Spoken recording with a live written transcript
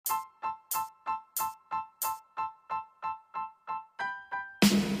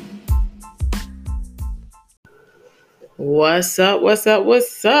What's up? What's up?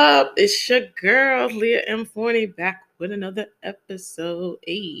 What's up? It's your girl, Leah M40, back with another episode.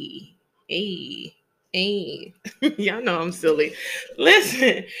 Hey. Y'all know I'm silly.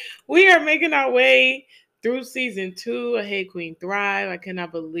 Listen, we are making our way through season 2 of Hey Queen Thrive. I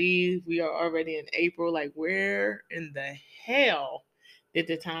cannot believe we are already in April. Like, where in the hell did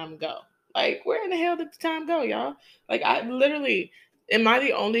the time go? Like, where in the hell did the time go, y'all? Like, I literally, am I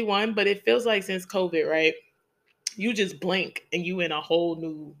the only one? But it feels like since COVID, right? You just blink and you in a whole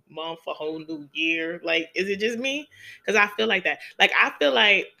new month, a whole new year. Like, is it just me? Because I feel like that. Like, I feel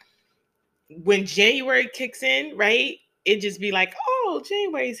like when January kicks in, right? It just be like, oh,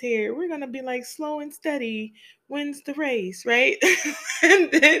 January's here. We're gonna be like slow and steady wins the race, right? And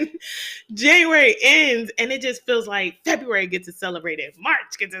then January ends, and it just feels like February gets to celebrate it,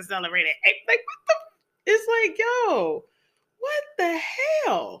 March gets to celebrate it. Like, what the? It's like, yo, what the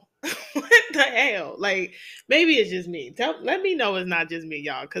hell? What the hell? Like, maybe it's just me. Let me know it's not just me,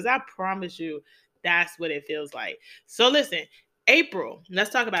 y'all, because I promise you that's what it feels like. So listen, April,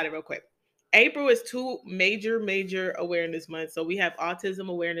 let's talk about it real quick. April is two major awareness months. So we have Autism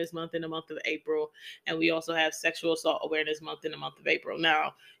Awareness Month in the month of April, and we also have Sexual Assault Awareness Month in the month of April.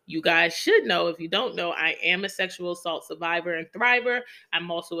 Now, you guys should know, if you don't know, I am a sexual assault survivor and thriver. I'm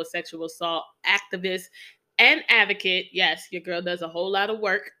also a sexual assault activist and advocate. Yes, your girl does a whole lot of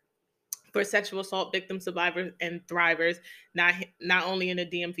work for sexual assault victims, survivors, and thrivers, not only in the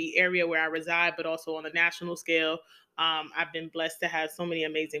DMV area where I reside, but also on a national scale. I've been blessed to have so many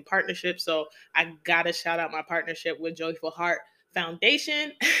amazing partnerships. So I gotta shout out my partnership with Joyful Heart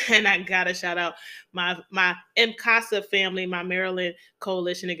Foundation, and I gotta shout out my MCASA family, my Maryland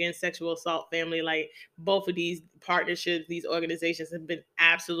Coalition Against Sexual Assault family. Like, both of these partnerships, these organizations have been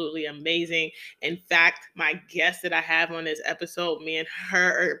absolutely amazing. In fact, my guest that I have on this episode, me and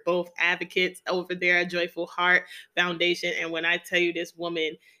her are both advocates over there at Joyful Heart Foundation. And when I tell you, this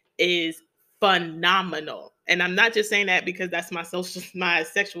woman is phenomenal. And I'm not just saying that because that's my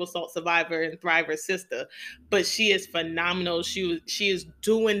sexual assault survivor and thriver sister, but she is phenomenal. She is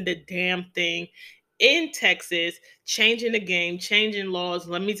doing the damn thing in Texas, changing the game, changing laws.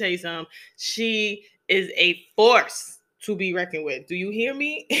 Let me tell you something. She is a force to be reckoned with. Do you hear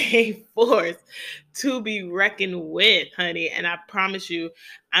me? A force to be reckoned with, honey. And I promise you,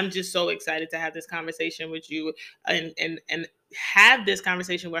 I'm just so excited to have this conversation with you and have this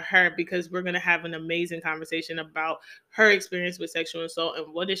conversation with her, because we're going to have an amazing conversation about her experience with sexual assault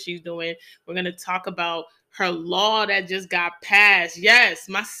and what is she doing. We're going to talk about her law that just got passed. Yes,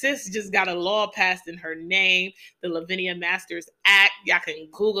 my sis just got a law passed in her name, the Lavinia Masters Act. Y'all can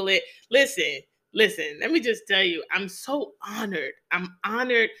Google it. Listen, let me just tell you, I'm so honored. I'm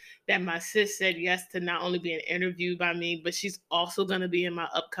honored that my sis said yes to not only being interviewed by me, but she's also going to be in my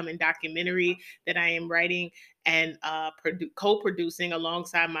upcoming documentary that I am writing and co-producing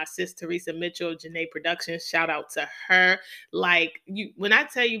alongside my sis Teresa Mitchell, Janae Productions. Shout out to her. Like, when I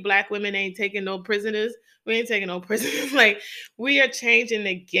tell you Black women ain't taking no prisoners, we ain't taking no prisoners. Like, we are changing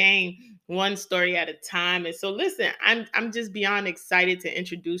the game one story at a time. And so listen, I'm just beyond excited to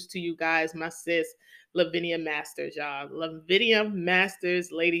introduce to you guys my sis Lavinia Masters, y'all. Lavinia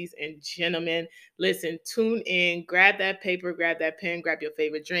Masters, ladies and gentlemen. Listen, tune in, grab that paper, grab that pen, grab your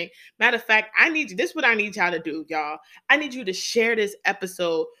favorite drink. Matter of fact, this is what I need y'all to do, y'all. I need you to share this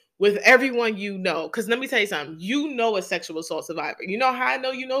episode with everyone you know. Because let me tell you something. You know a sexual assault survivor. You know how I know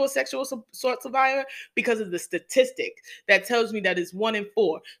you know a sexual assault survivor? Because of the statistic that tells me that it's 1 in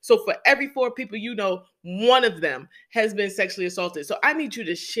 4. So for every 4 people you know, one of them has been sexually assaulted. So I need you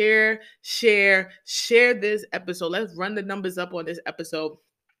to share this episode. Let's run the numbers up on this episode,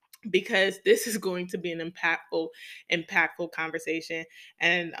 because this is going to be an impactful conversation.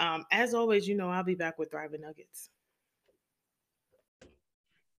 And as always, you know, I'll be back with Thriving Nuggets.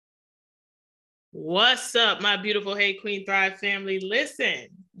 What's up, my beautiful Hey Queen Thrive family? Listen,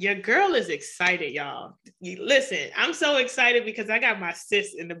 your girl is excited, y'all. Listen, I'm so excited because I got my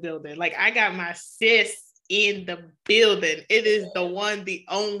sis in the building. Like, I got my sis in the building. It is the one, the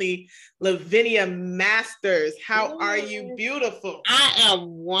only Lavinia Masters. How are you, beautiful? I am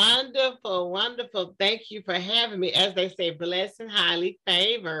wonderful. Thank you for having me. As they say, blessed and highly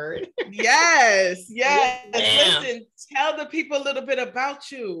favored. Yes. Yes, Listen, tell the people a little bit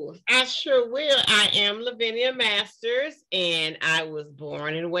about you. I sure will. I am Lavinia Masters, and I was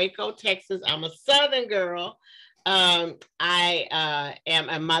born in Waco, Texas. I'm a Southern girl. I am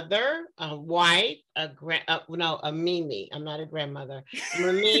a mother, a wife, a Mimi. I'm not a grandmother. I'm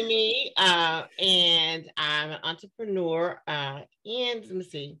a Mimi, and I'm an entrepreneur. And let me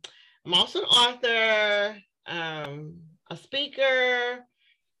see, I'm also an author, a speaker,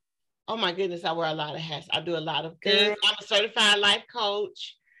 Oh my goodness, I wear a lot of hats. I do a lot of things. Girl. I'm a certified life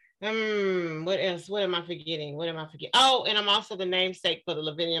coach. What else? What am I forgetting? What am I forgetting? Oh, and I'm also the namesake for the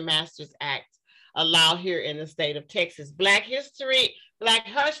Lavinia Masters Act, allowed here in the state of Texas. Black history, Black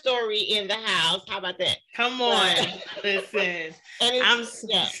her story in the house. How about that? Come on. Listen, I'm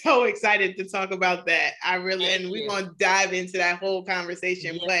so excited to talk about that. And we're going to dive into that whole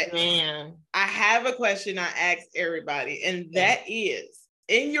conversation. Yes, but ma'am. I have a question I ask everybody, and that is,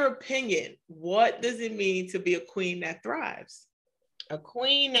 in your opinion, what does it mean to be a queen that thrives? A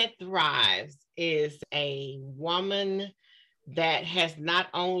queen that thrives is a woman that has not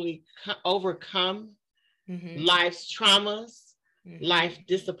only overcome life's traumas, life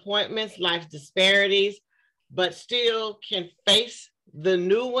disappointments, life disparities, but still can face the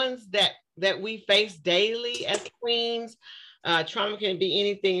new ones that we face daily as queens. Trauma can be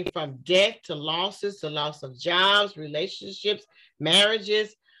anything from death to losses, to loss of jobs, relationships,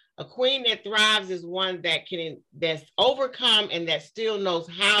 marriages. A queen that thrives is one that's overcome and that still knows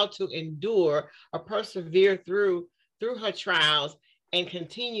how to endure or persevere through her trials and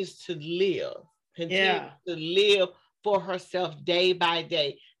continues to live for herself day by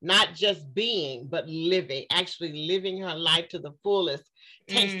day, not just being, but living, actually living her life to the fullest,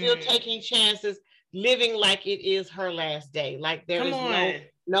 still taking chances, living like it is her last day. Like there is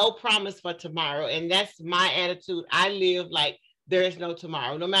no promise for tomorrow. And that's my attitude. I live like there is no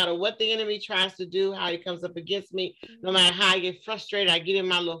tomorrow. No matter what the enemy tries to do, how he comes up against me, no matter how I get frustrated, I get in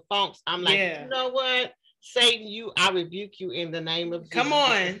my little funks. I'm like, you know what? Satan, I rebuke you in the name of Jesus. Come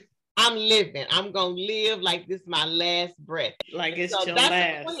on. I'm living. I'm going to live like this is my last breath. Like it's your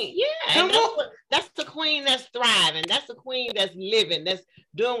last. Queen. Yeah. And that's the queen that's thriving. That's the queen that's living, that's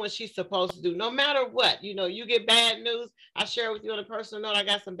doing what she's supposed to do. No matter what, you get bad news. I share with you on a personal note, I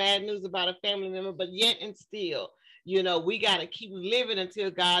got some bad news about a family member, but yet and still, we got to keep living until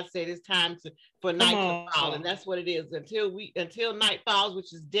God said it's time for night to fall. And that's what it is. Until night falls,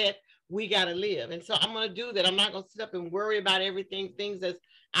 which is death, we got to live. And so I'm going to do that. I'm not going to sit up and worry about everything, things that's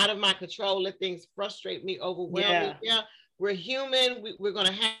out of my control, let things frustrate me, overwhelm me. Yeah, we're human. We're going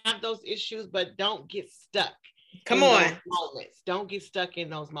to have those issues, but don't get stuck. Come on. Moments. Don't get stuck in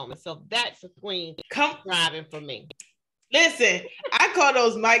those moments. So that's a queen thriving for me. Listen, I call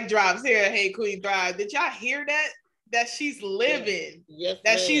those mic drops here at Hey Queen Thrive. Did y'all hear that? That she's living. Yes,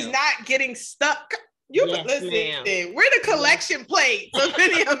 that she's not getting stuck. Listen, we're the collection plate of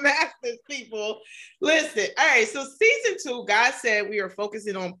Lavinia Masters, people. Listen, all right, so season 2, God said we are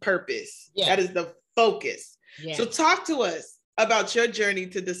focusing on purpose. Yes. That is the focus. Yes. So talk to us about your journey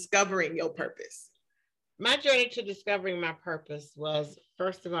to discovering your purpose. My journey to discovering my purpose was,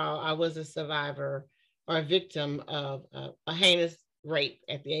 first of all, I was a survivor or a victim of a heinous rape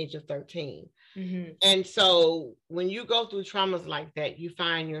at the age of 13. Mm-hmm. And so when you go through traumas like that, you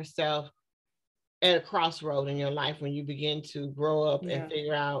find yourself at a crossroad in your life when you begin to grow up and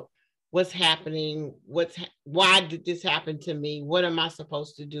figure out what's happening, why did this happen to me? What am I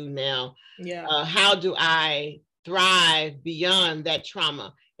supposed to do now? Yeah. How do I thrive beyond that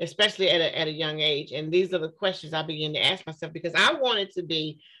trauma, especially at a young age? And these are the questions I began to ask myself because I wanted to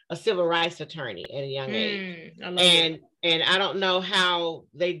be a civil rights attorney at a young age. And I don't know how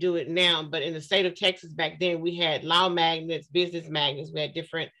they do it now, but in the state of Texas back then, we had law magnets, business magnets, we had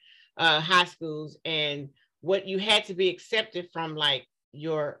different high schools, and what you had to be accepted from like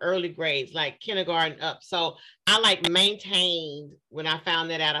your early grades, like kindergarten up. So I maintained, when I found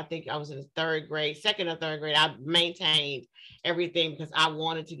that out, I think I was in the second or third grade, I maintained everything because I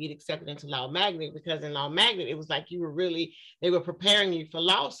wanted to get accepted into law magnet, because in law magnet, it was like they were preparing you for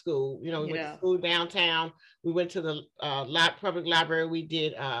law school. We went to school downtown. We went to the public library. We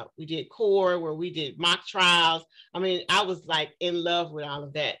did core, where we did mock trials. I mean, I was like in love with all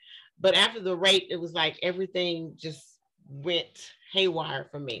of that. But after the rape, it was like everything just went haywire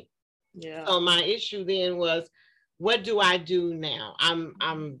for me. Yeah. So my issue then was, what do I do now?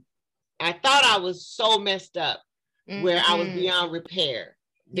 I thought I was so messed up where I was beyond repair,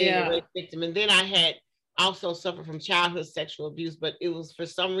 being a rape victim. And then I had also suffered from childhood sexual abuse, but it was for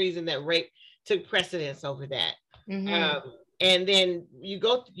some reason that rape took precedence over that. Mm-hmm. And then you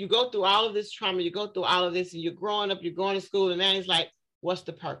go through all of this trauma, you go through all of this, and you're growing up, you're going to school, and then it's like, what's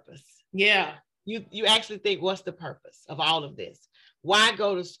the purpose? Yeah. You actually think, what's the purpose of all of this? Why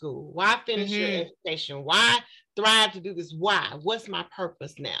go to school? Why finish your education? Why thrive to do this? Why? What's my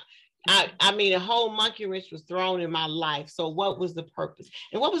purpose now? I mean, a whole monkey wrench was thrown in my life. So what was the purpose?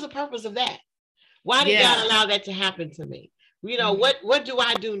 And what was the purpose of that? Why did God allow that to happen to me? What do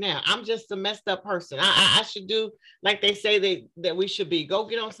I do now? I'm just a messed up person. I should do like they say that we should be. Go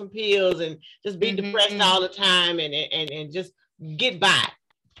get on some pills and just be depressed all the time and just get by.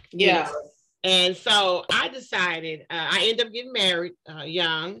 Yeah. You know? And so I decided, I ended up getting married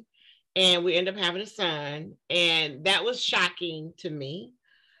young, and we ended up having a son. And that was shocking to me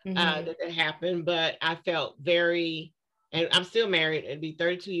that happened. But I felt very, and I'm still married. It'd be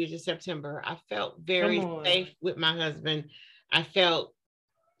 32 years in September. I felt very safe with my husband. I felt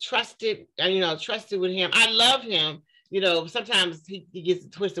trusted, trusted with him. I love him. Sometimes he gets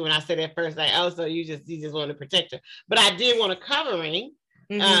twisted when I say that first, like, oh, so you just want to protect her. But I did want a covering,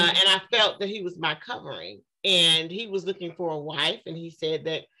 and I felt that he was my covering. And he was looking for a wife, and he said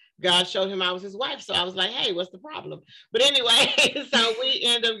that God showed him I was his wife. So I was like, hey, what's the problem? But anyway, so we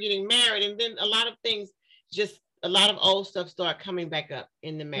end up getting married, and then a lot of old stuff started coming back up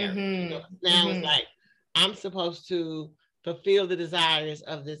in the marriage. Now it's like I'm supposed to fulfill the desires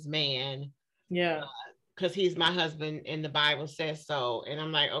of this man. Yeah. Because he's my husband and the Bible says so. And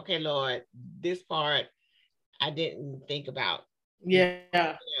I'm like, okay, Lord, this part I didn't think about.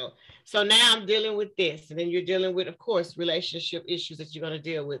 Yeah. So now I'm dealing with this. And then you're dealing with, of course, relationship issues that you're going to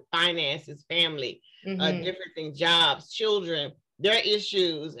deal with, finances, family, different things, jobs, children, their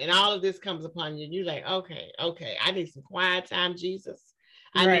issues, and all of this comes upon you. You're like, okay, I need some quiet time, Jesus.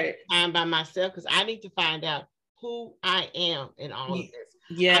 I need time by myself, because I need to find out who I am in all of this.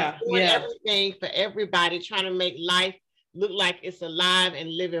 Yeah. I'm doing everything for everybody, trying to make life look like it's alive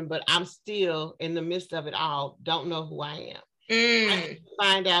and living, but I'm still in the midst of it all. Don't know who I am. I need to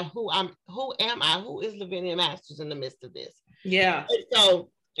find out who am I? Who is Lavinia Masters in the midst of this? Yeah. And so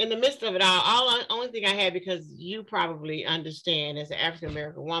in the midst of it all, only thing I had, because you probably understand as an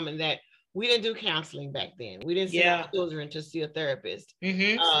African-American woman, that we didn't do counseling back then. We didn't send our children to see a therapist.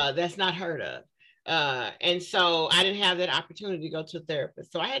 That's not heard of. And so I didn't have that opportunity to go to a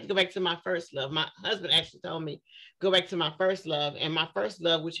therapist. So I had to go back to my first love. My husband actually told me, go back to my first love. And my first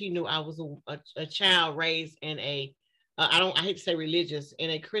love, which he knew I was a child raised in a, I hate to say religious,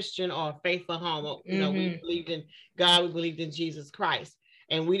 in a Christian or a faithful home. We believed in God, we believed in Jesus Christ.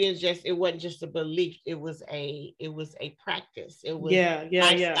 And we didn't it wasn't just a belief, it was a practice. It was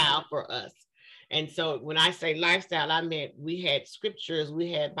lifestyle for us. And so when I say lifestyle, I meant we had scriptures,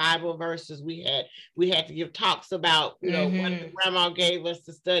 we had Bible verses, we had to give talks about, what the grandma gave us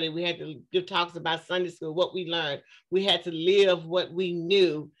to study. We had to give talks about Sunday school, what we learned. We had to live what we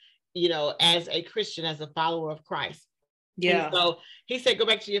knew, as a Christian, as a follower of Christ. Yeah. And so he said, go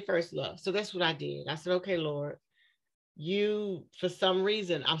back to your first love. So that's what I did. I said, okay, Lord, you, for some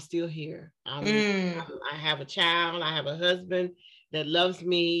reason, I'm still here. I have a child. I have a husband that loves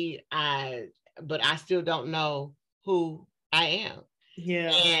me. But I still don't know who I am.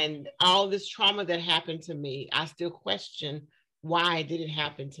 Yeah. And all this trauma that happened to me, I still question, why did it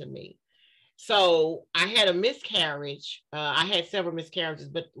happen to me? So I had a miscarriage. I had several miscarriages,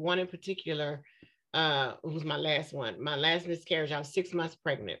 but one in particular was my last one. My last miscarriage, I was 6 months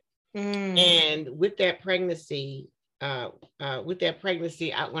pregnant. And with that pregnancy, when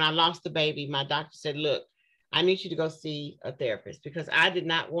I lost the baby, my doctor said, look, I need you to go see a therapist, because I did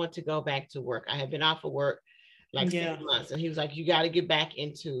not want to go back to work. I had been off of work like 6 months. And he was like, you got to get back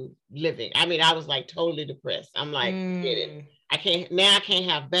into living. I mean, I was like totally depressed. I'm like, get it. I can't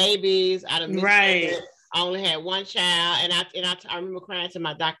have babies. I only had one child. And I remember crying to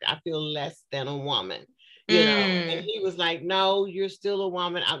my doctor, I feel less than a woman, and he was like, no, you're still a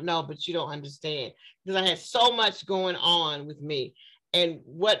woman. No, but you don't understand, because I had so much going on with me. And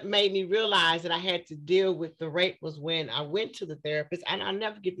what made me realize that I had to deal with the rape was when I went to the therapist, and I'll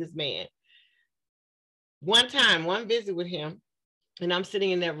never get this man. One visit with him, and I'm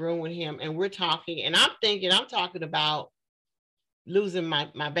sitting in that room with him, and we're talking, and I'm talking about losing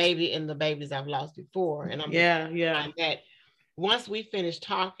my baby and the babies I've lost before. And I'm that once we finished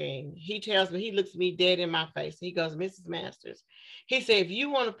talking, he tells me, he looks me dead in my face. He goes, Mrs. Masters, he said, if you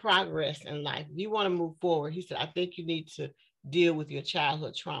want to progress in life, if you want to move forward, he said, I think you need to deal with your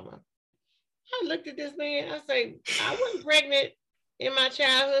childhood trauma. I looked at this man. I say, I wasn't pregnant in my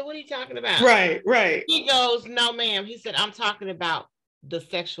childhood. What are you talking about? Right. He goes, no, ma'am. He said, I'm talking about the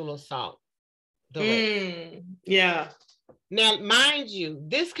sexual assault. Yeah. Now, mind you,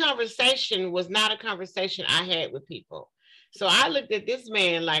 this conversation was not a conversation I had with people. So I looked at this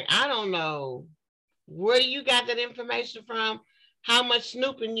man like, I don't know where you got that information from, how much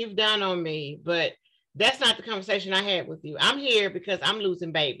snooping you've done on me, but that's not the conversation I had with you. I'm here because I'm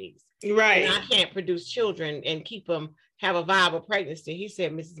losing babies. Right. And I can't produce children and keep them, have a viable pregnancy. He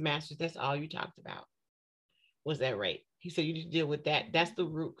said, Mrs. Masters, that's all you talked about was that rape. He said, you need to deal with that. That's the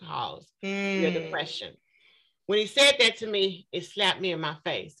root cause of your depression. When he said that to me, it slapped me in my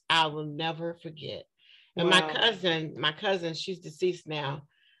face. I will never forget. And my cousin, she's deceased now.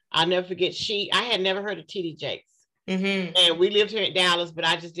 I'll never forget. I had never heard of T.D. Jakes. And we lived here in Dallas, but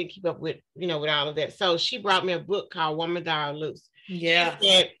I just didn't keep up with, with all of that. So she brought me a book called Woman Thou Art Loose. Yeah.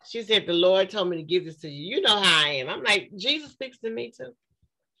 She said, the Lord told me to give this to you. You know how I am. I'm like, Jesus speaks to me too.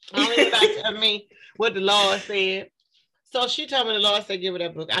 I don't even tell me what the Lord said. So she told me the Lord said, give her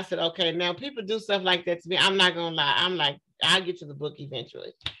that book. I said, okay. Now people do stuff like that to me. I'm not going to lie. I'm like, I'll get to the book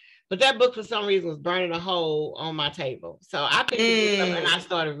eventually. But that book, for some reason, was burning a hole on my table. So I picked it up and I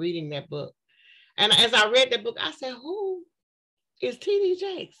started reading that book. And as I read that book, I said, who is T.D.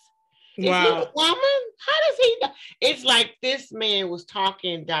 Jakes? Is he a woman? How does he know? It's like this man was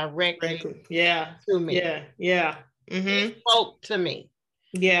talking directly to me. Yeah. He spoke to me.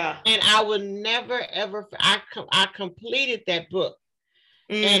 Yeah. And I would never, ever, I completed that book.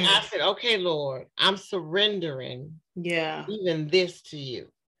 And I said, okay, Lord, I'm surrendering even this to you.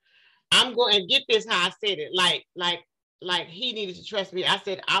 I'm going to get this how I said it. Like he needed to trust me. I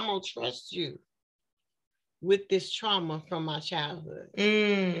said, I'm going to trust you with this trauma from my childhood.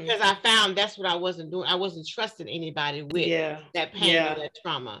 Because I found that's what I wasn't doing. I wasn't trusting anybody with that pain or that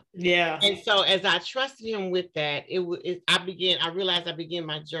trauma. Yeah. And so as I trusted him with that, I realized I began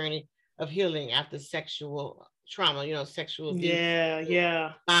my journey of healing after sexual trauma, sexual abuse,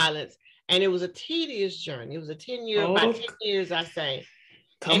 violence. And it was a tedious journey. It was a 10-year, about 10 years, I say.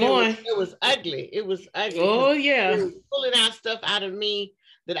 Come on. It was ugly. It was ugly. Oh, yeah. It was pulling out stuff out of me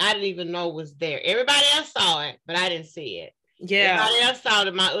that I didn't even know was there. Everybody else saw it, but I didn't see it. Yeah. Everybody else saw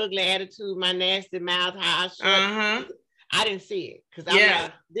it, my ugly attitude, my nasty mouth, how I shut. I didn't see it. Because I'm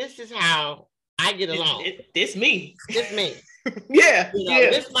like, this is how I get along. This me. This me.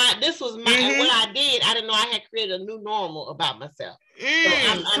 This was my, and what I did, I didn't know I had created a new normal about myself.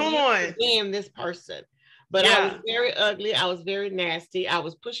 I'm being this person. But I was very ugly. I was very nasty. I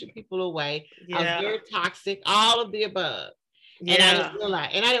was pushing people away. I was very toxic, all of the above. And I just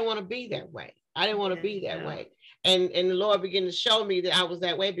realized, and I didn't want to be that way. I didn't want to be that way. And the Lord began to show me that I was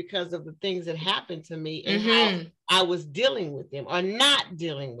that way because of the things that happened to me and how I was dealing with them or not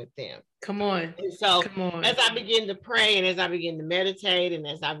dealing with them. Come on. And so as I began to pray and as I began to meditate and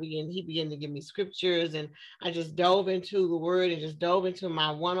he began to give me scriptures and I just dove into the word and just dove into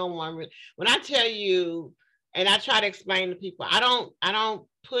my one-on-one. When I tell you, and I try to explain to people, I don't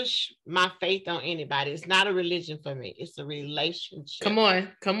push my faith on anybody. It's not a religion for me. It's a relationship. Come on.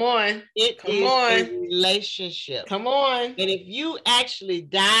 It is a relationship. Come on. And if you actually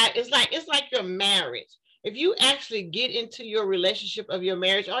die, it's like your marriage. If you actually get into your relationship of your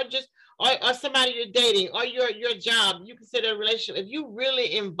marriage or somebody you're dating or your job, you consider a relationship. If you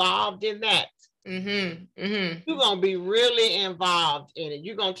really involved in that, you're gonna be really involved in it.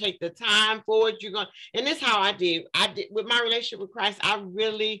 You're gonna take the time for it. And this is how I did with my relationship with Christ. I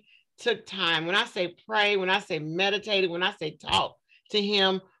really took time. When I say pray, when I say meditated, when I say talk to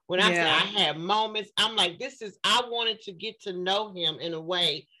him, when I say I had moments, I'm like, I wanted to get to know him in a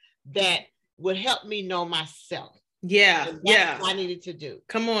way that would help me know myself. That's what I needed to do.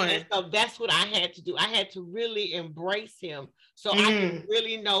 Come on. And so that's what I had to do. I had to really embrace him so I could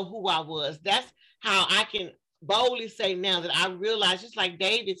really know who I was. That's how I can boldly say now that I realize, just like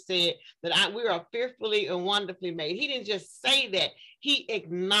David said, that we are fearfully and wonderfully made. He didn't just say that, he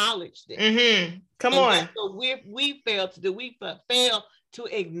acknowledged it. Come on. That's what we fail to do. We fail to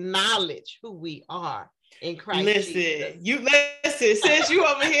acknowledge who we are in Christ. Listen, since you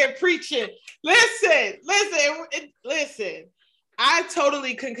over here preaching, listen. I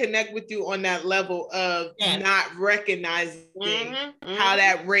totally can connect with you on that level of not recognizing how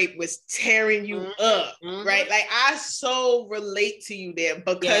that rape was tearing you up, right? Like I so relate to you there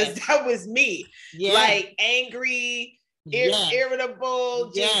because that was me, like angry,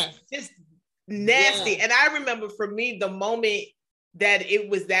 irritable, just nasty. And I remember for me, the moment that it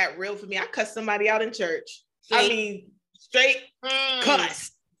was that real for me, I cussed somebody out in church. I mean, straight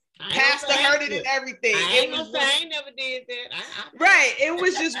cuss. Pastor heard it and everything. I never did that. Right. It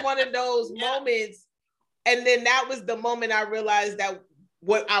was just one of those moments. And then that was the moment I realized that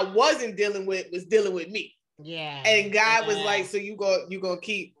what I wasn't dealing with was dealing with me. Yeah. And God was like, so you gonna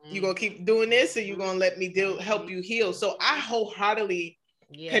keep doing this, or you gonna let me help you heal. So I wholeheartedly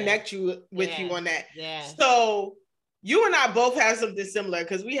connect you with you on that. Yeah. So you and I both have something similar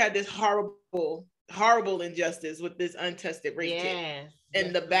because we had this horrible injustice with this untested rape kit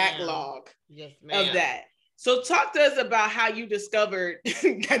and the backlog of that. So talk to us about how you discovered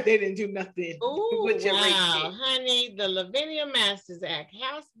that they didn't do nothing with your rape kit. Honey, the Lavinia Masters Act,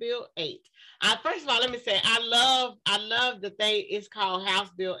 House Bill 8. First of all, let me say, I love that it's called House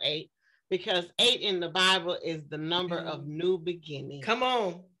Bill 8 because 8 in the Bible is the number of new beginning. Come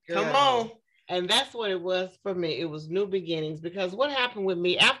on. And that's what it was for me. It was new beginnings, because what happened with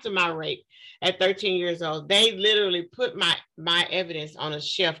me after my rape at 13 years old, they literally put my evidence on a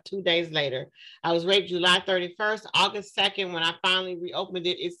shelf 2 days later. I was raped July 31st, August 2nd. When I finally reopened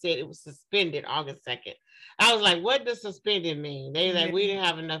it, it said it was suspended August 2nd. I was like, what does suspended mean? They like, we didn't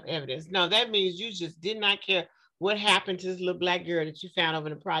have enough evidence. No, that means you just did not care what happened to this little Black girl that you found over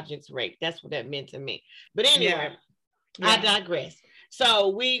in the projects rape. That's what that meant to me. But anyway, I digress.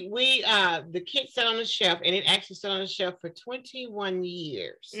 So the kit sat on the shelf, and it actually sat on the shelf for 21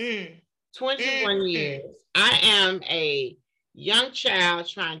 years. 21 years. I am a young child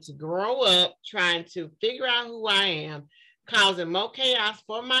trying to grow up, trying to figure out who I am, causing more chaos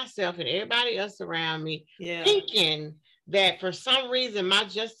for myself and everybody else around me, thinking that for some reason my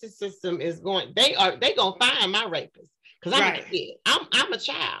justice system is going, they gonna find my rapist. Because I'm a kid. I'm a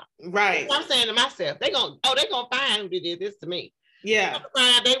child. Right. So I'm saying to myself, they're gonna find who did this to me. Yeah.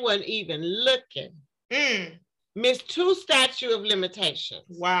 They wasn't even looking. Missed 2 statute of limitations.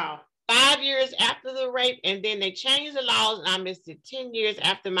 Wow. 5 years after the rape, and then they changed the laws, and I missed it 10 years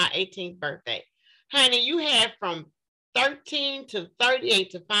after my 18th birthday. Honey, you had from 13 to 38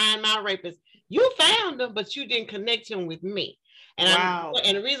 to find my rapist. You found him, but you didn't connect him with me. And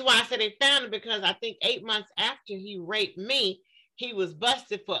and the reason why I said they found him, because I think 8 months after he raped me, he was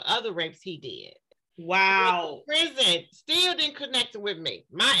busted for other rapes he did. Wow. Prison, still didn't connect with me.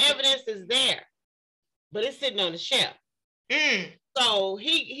 My evidence is there, but it's sitting on the shelf. So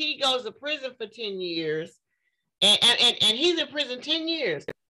he goes to prison for 10 years, and he's in prison 10 years.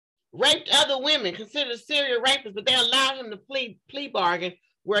 Raped other women, considered a serial rapist, but they allowed him to plea bargain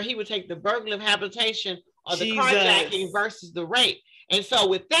where he would take the burglary of habitation or the carjacking versus the rape. And so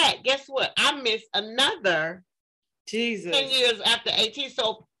with that, guess what? I missed another 10 years after 18.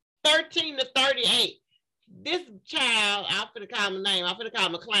 So 13 to 38. This child, I'm going to call him a name. I'm going to call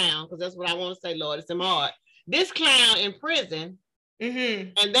him a clown, because that's what I want to say, Lord. It's him hard. This clown in prison,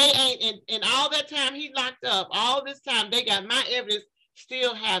 and they ain't, and all that time he locked up, all this time they got my evidence,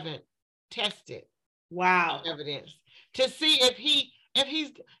 still haven't tested. Wow. Evidence to see if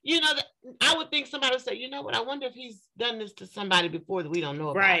he's, I would think somebody would say, you know what, I wonder if he's done this to somebody before that we don't know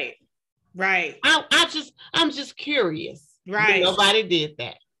about. Right. I'm just curious. Right. Nobody did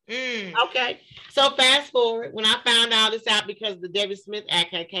that. Okay. So fast forward, when I found all this out, because the Debbie Smith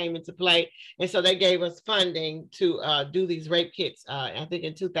Act had came into play, and so they gave us funding to do these rape kits, I think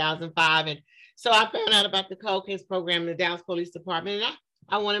in 2005. And so I found out about the cold case program in the Dallas Police Department, and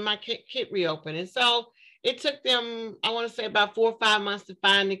I wanted my kit reopened. And so it took them, I want to say, about 4 or 5 months to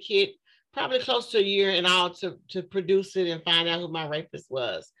find the kit, probably close to a year in all to produce it and find out who my rapist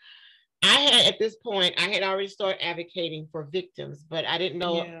was. At this point, I had already started advocating for victims, but I didn't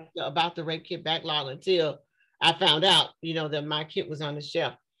know about the rape kit backlog until I found out, that my kit was on the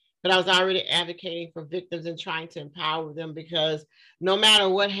shelf. But I was already advocating for victims and trying to empower them, because no matter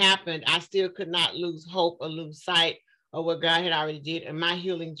what happened, I still could not lose hope or lose sight of what God had already did in my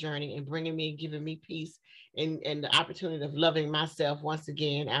healing journey and bringing me and giving me peace and the opportunity of loving myself once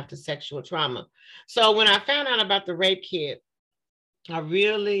again after sexual trauma. So when I found out about the rape kit, I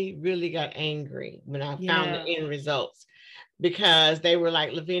really, really got angry when I found the end results, because they were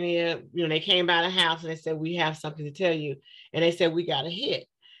like, Lavinia, they came by the house and they said, we have something to tell you. And they said, we got a hit.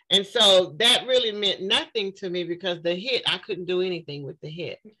 And so that really meant nothing to me, because the hit, I couldn't do anything with the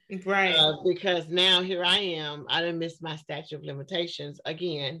hit. Right. Because now here I am, I done missed my statute of limitations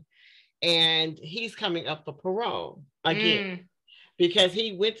again. And he's coming up for parole again. Because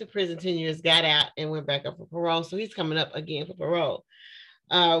he went to prison 10 years, got out, and went back up for parole. So he's coming up again for parole.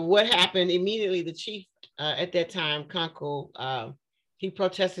 What happened immediately, the chief at that time, Kunkel, he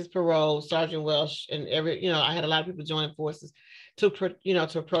protested his parole, Sergeant Welsh, and I had a lot of people joining forces to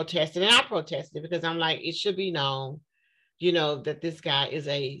protest it. And I protested, because I'm like, it should be known, that this guy is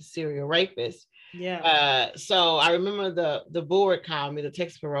a serial rapist. So I remember the board called me, the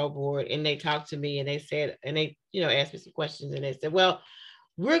Texas Parole Board, and they talked to me, and they said, and they, asked me some questions, and they said, well,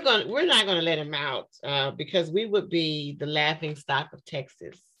 we're not going to let him out because we would be the laughing stock of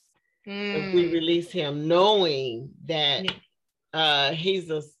Texas if we release him, knowing that he's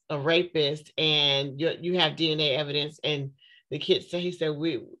a rapist, and you have DNA evidence. And the kid said, he said,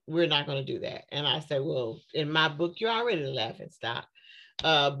 we're not going to do that. And I said, well, in my book, you're already the laughing stock.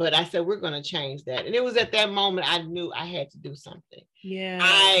 But I said, we're going to change that. And it was at that moment I knew I had to do something.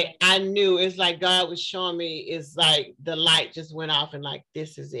 I knew, it's like God was showing me, it's like the light just went off, and like,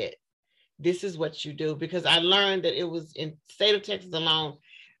 this is it. This is what you do. Because I learned that it was in the state of Texas alone,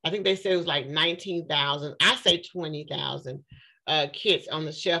 I think they said it was like 19,000. I say 20,000 kits on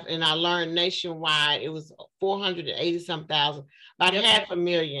the shelf, and I learned nationwide it was 480 some thousand, about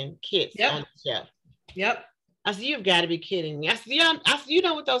 500,000 kits on the shelf. Yep. I said, you've got to be kidding me. I said, yeah. I said, you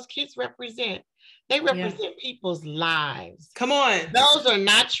know what those kits represent? They represent people's lives. Come on. Those are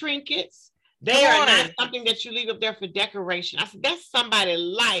not trinkets. They are not something that you leave up there for decoration. I said, that's somebody's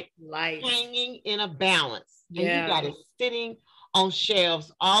life hanging in a balance. And you got it sitting on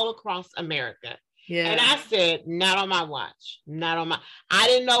shelves all across America. Yeah. And I said, not on my watch. Not on my, I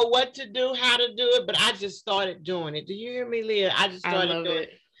didn't know what to do, how to do it, but I just started doing it. Do you hear me, Leah? I just started doing it.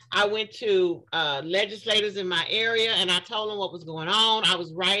 I went to legislators in my area and I told them what was going on. I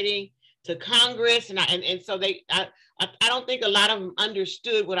was writing to Congress and so I don't think a lot of them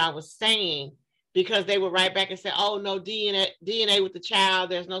understood what I was saying, because they would write back and say, oh no, DNA with the child,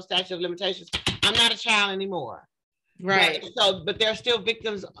 there's no statute of limitations. I'm not a child anymore. Right. But there are still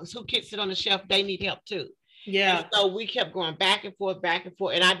victims who kids sit on the shelf, they need help too. Yeah. And so we kept going back and forth.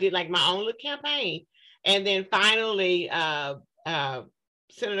 And I did like my own little campaign. And then finally,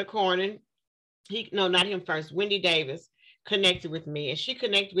 Senator Cornyn, not him first, Wendy Davis connected with me, and she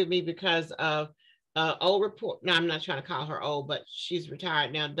connected with me because of old report. No, I'm not trying to call her old, but she's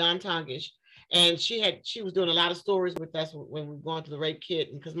retired now, Dawn Tongish. And she was doing a lot of stories with us when we were going through the rape kit,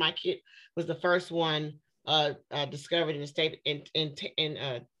 and because my kit was the first one discovered in the state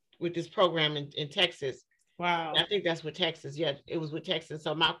with this program in Texas. Wow. I think that's with Texas. Yeah, it was with Texas.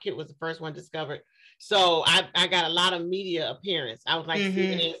 So my kit was the first one discovered. So I got a lot of media appearance. I was like,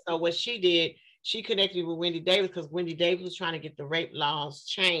 so what she did, she connected with Wendy Davis because Wendy Davis was trying to get the rape laws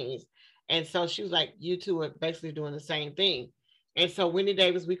changed. And so she was like, you two are basically doing the same thing. And so Wendy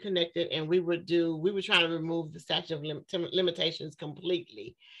Davis, we connected, and we were trying to remove the statute of limitations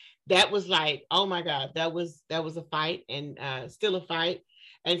completely. That was like, oh my God, that was a fight, and still a fight.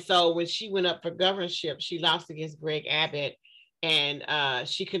 And so when she went up for governorship, she lost against Greg Abbott, and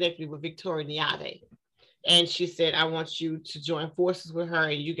she connected with Victoria Neave. And she said, I want you to join forces with her,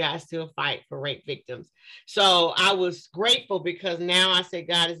 and you guys still fight for rape victims. So I was grateful, because now I said,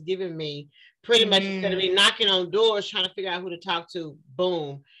 God has given me pretty much, instead of me knocking on doors trying to figure out who to talk to,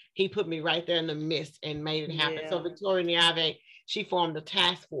 boom, he put me right there in the midst and made it happen. So Victoria Neave, she formed a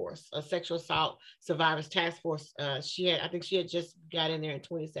task force, a sexual assault survivors task force. I think she had just got in there in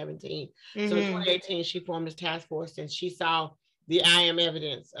 2017. So in 2018, she formed this task force, and she saw the I Am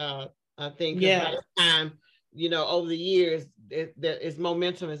Evidence thing. By this time, over the years, its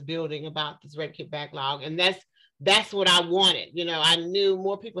momentum is building about this rape kit backlog, and that's what I wanted. I knew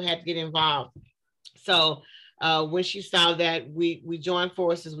more people had to get involved. So when she saw that, we joined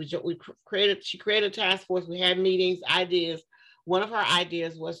forces. She created a task force. We had meetings, ideas. One of her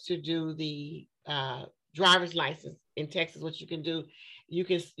ideas was to do the driver's license in Texas. What you can do, you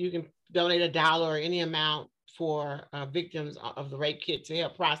can donate $1 or any amount for victims of the rape kit to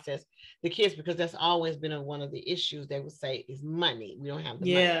help process the kids, because that's always been one of the issues they would say is money. We don't have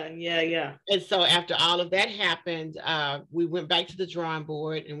the money. Yeah. And so after all of that happened, we went back to the drawing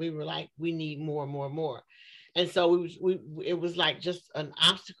board, and we were like, we need more. And so it was like just an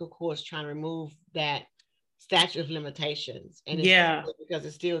obstacle course trying to remove that statute of limitations. And because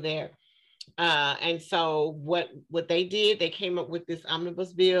it's still there. And so what they did, they came up with this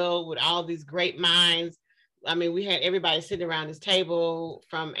omnibus bill with all these great minds. I mean, we had everybody sitting around this table,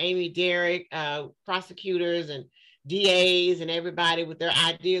 from Amy Derrick, prosecutors and DAs, and everybody with their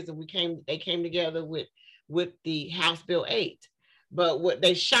ideas. And they came together with the House Bill 8. But what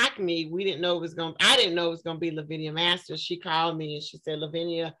they shocked me, I didn't know it was going to be Lavinia Masters. She called me and she said,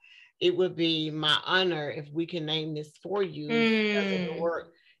 Lavinia, it would be my honor if we can name this for you because of the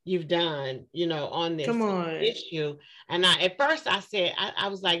work you've done, on this issue. And at first I said, I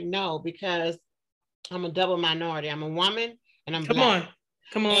was like, no, because I'm a double minority. I'm a woman and I'm Black.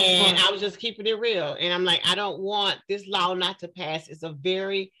 Come on. And I was just keeping it real. And I'm like, I don't want this law not to pass. It's a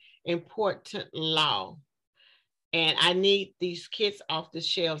very important law. And I need these kids off the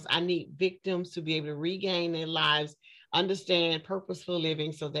shelves. I need victims to be able to regain their lives, understand purposeful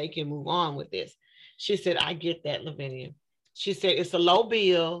living so they can move on with this. She said, I get that, Lavinia. She said, it's a low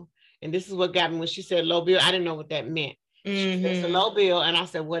bill. And this is what got me when she said low bill. I didn't know what that meant. She said, it's a low bill. And I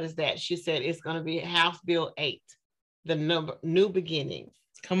said, what is that? She said, it's going to be House Bill 8, the number, New Beginnings.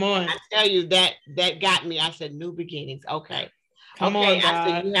 Come on. I tell you, that got me. I said, New Beginnings. Okay. Come on, God. I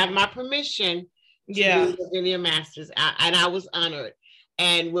said, you have my permission to do Lavinia Masters. And I was honored.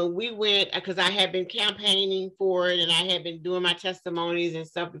 And when we went, because I had been campaigning for it, and I had been doing my testimonies and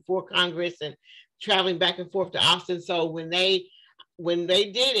stuff before Congress and traveling back and forth to Austin. So when they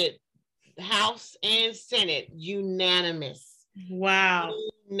did it, House and Senate, unanimous. Wow.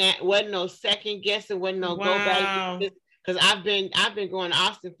 Wasn't no second guessing, wasn't no go back. because I've been going to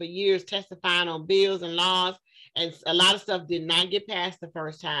Austin for years, testifying on bills and laws, and a lot of stuff did not get passed the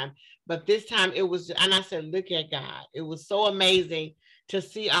first time. But this time it was, and I said, look at God. It was so amazing to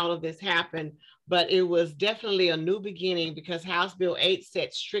see all of this happen. But it was definitely a new beginning, because House Bill 8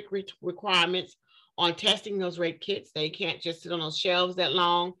 set strict requirements on testing those rape kits. They can't just sit on those shelves that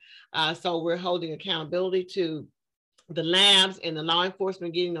long. So we're holding accountability to the labs and the law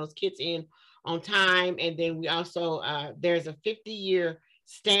enforcement getting those kits in on time. And then we also, there's a 50-year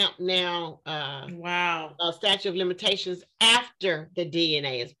stamp now. Wow. Statute of limitations after the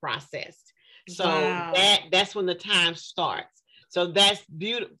DNA is processed. So wow. that's when the time starts. So that's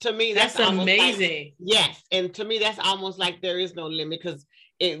beautiful to me. That's amazing. Like, yes, and to me that's almost like there is no limit, because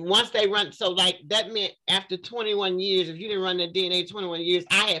once they run, so like that meant after 21 years, if you didn't run the DNA 21 years,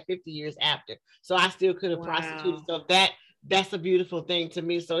 I had 50 years after, so I still could have prosecuted. So that's a beautiful thing to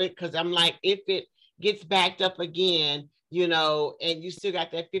me. So because I'm like, if it gets backed up again, you know, and you still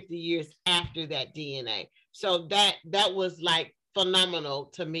got that 50 years after that DNA. So that was like phenomenal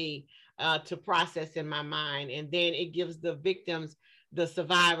to me, to process in my mind. And then it gives the victims, the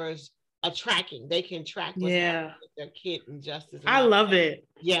survivors, a tracking. They can track what's happening with their kid and justice. I love it.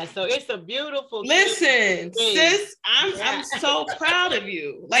 Yeah, so it's a beautiful Listen, sis, I'm so proud of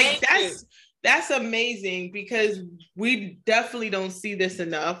you. Like that's amazing, because we definitely don't see this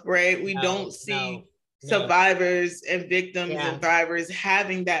enough, right? We don't see survivors and victims and survivors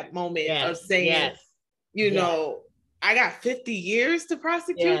having that moment of saying, you know, I got 50 years to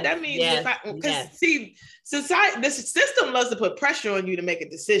prosecute. That means see, society, the system loves to put pressure on you to make a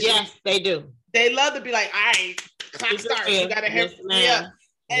decision. Yes, they do. They love to be like, all right, clock starts. You gotta have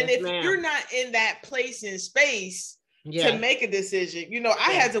and if you're not in that place and space to make a decision, you know,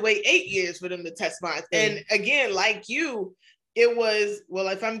 I had to wait 8 years for them to test mine. And again, like you, it was, well,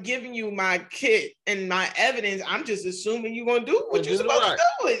 if I'm giving you my kit and my evidence, I'm just assuming you're gonna do what you're supposed to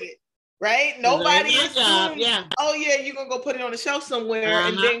do with it. Right? Nobody assumed, oh yeah, you're gonna go put it on the shelf somewhere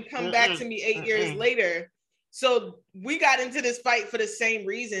and then come back to me 8 years later. So we got into this fight for the same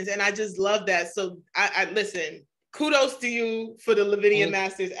reasons, and I just love that. So I listen, kudos to you for the Lavinia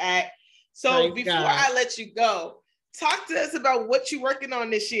Masters Act. So before I let you go, talk to us about what you're working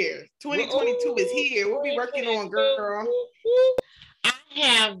on this year. 2022 is here. What we working on, girl? I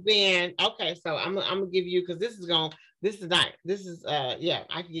have been, okay, so I'm gonna give you, because I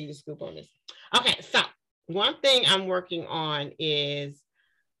can give you the scoop on this. Okay, so one thing I'm working on is,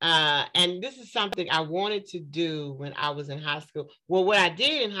 and this is something I wanted to do when I was in high school. Well, what I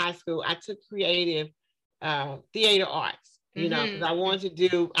did in high school, I took creative theater arts, you know, because I always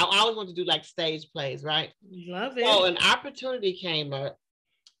wanted to do like stage plays, right? Love it. So an opportunity came up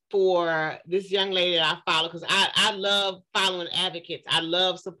for this young lady that I follow, because I love following advocates. I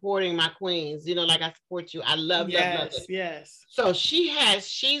love supporting my queens, you know, like I support you. I love it. Yes. So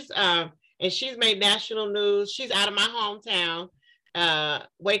she's made national news. She's out of my hometown,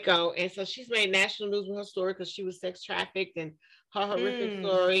 Waco. And so she's made national news with her story, because she was sex trafficked, and her horrific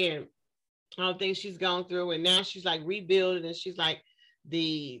story and all the things she's gone through. And now she's like rebuilding, and she's like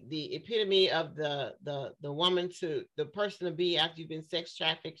the epitome of the woman, to the person to be after you've been sex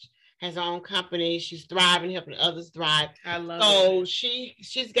trafficked. Has her own company. She's thriving, helping others thrive. I love it. So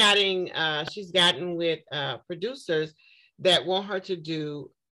she's gotten with producers that want her to do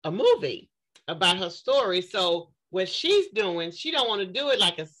a movie about her story. So what she's doing, she don't want to do it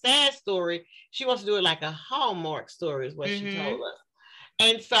like a sad story. She wants to do it like a Hallmark story, is what she told us.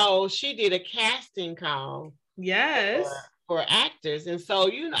 And so she did a casting call. Yes. For actors. And so,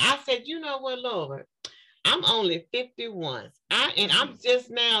 you know, I said, you know what, Lord, I'm only 51. I'm just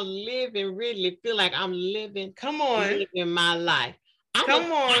now really feel like I'm living. Come on. Living my life.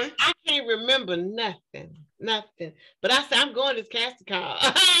 I can't remember nothing. But I said, I'm going to this casting call.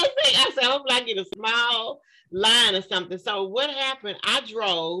 I said, hopefully I get a small line or something. So what happened? I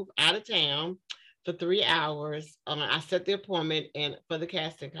drove out of town for 3 hours. I set the appointment for the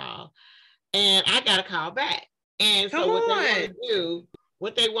casting call, and I got a call back. And so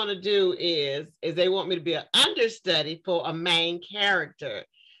what they want to do is they want me to be an understudy for a main character.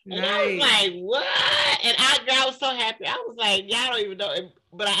 And I was like, what? And I was so happy. I was like, y'all don't even know.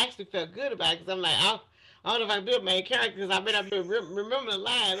 But I actually felt good about it, because I'm like, I don't know if I can do a main character, because I may not remember the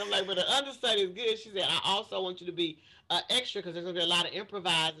line. I'm like, but the understudy is good. She said, I also want you to be an extra, because there's going to be a lot of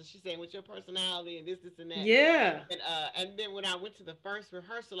improvisers. She said, with your personality and this and that. Yeah. And then when I went to the first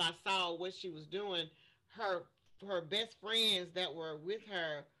rehearsal, I saw what she was doing. Her best friends that were with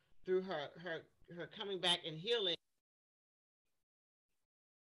her through her coming back and healing.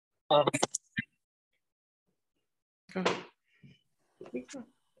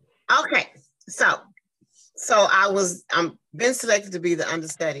 Okay, so So I'm been selected to be the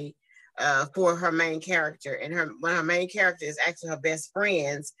understudy for her main character, and one of her main character is actually her best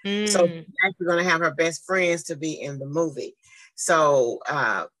friends. So she's actually going to have her best friends to be in the movie. So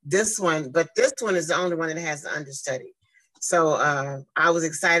this one is the only one that has the understudy. So I was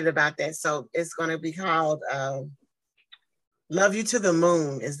excited about that. So it's going to be called Love You to the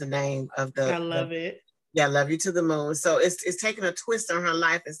Moon is the name of the. I love it. Yeah, Love You to the Moon. So it's taking a twist on her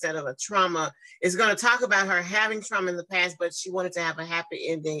life instead of a trauma. It's going to talk about her having trauma in the past, but she wanted to have a happy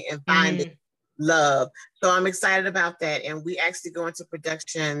ending and finding love. So I'm excited about that. And we actually go into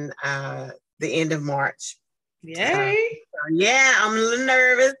production the end of March. Yay. Yeah, I'm a little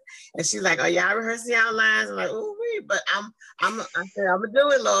nervous. And she's like, "Are y'all rehearsing y'all lines?" I'm like, "Oh, but I said, I'm gonna do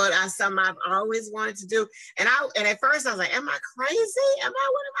it, Lord. I something I've always wanted to do. And at first I was like, "Am I crazy? What am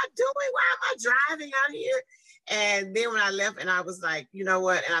I doing? Why am I driving out here?" And then when I left, and I was like, "You know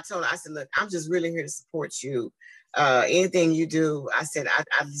what?" And I told her, I said, "Look, I'm just really here to support you. Anything you do," I said,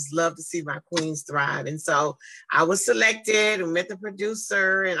 I just love to see my queens thrive. And so I was selected and met the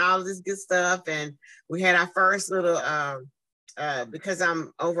producer and all of this good stuff. And we had our first little, because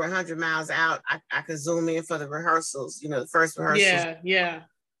I'm over 100 miles out, I could zoom in for the rehearsals, the first rehearsals. Yeah.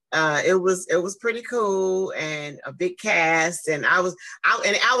 It was pretty cool and a big cast. And I was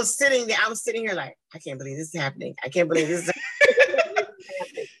sitting here like, I can't believe this is happening. I can't believe this is happening.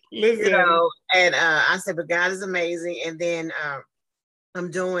 Listen. And I said, but God is amazing. And then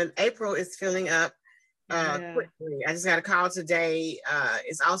April is filling up quickly. I just got a call today.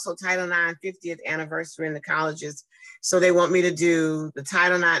 It's also Title IX 50th anniversary in the colleges. So they want me to do the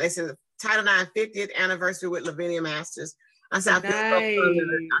Title IX. They said Title IX 50th anniversary with Lavinia Masters. I said,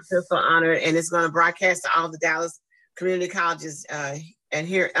 I feel so honored. And it's going to broadcast to all the Dallas community colleges and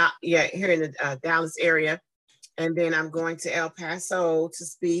here in the Dallas area. And then I'm going to El Paso to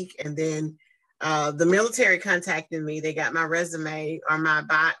speak. And then the military contacted me. They got my resume or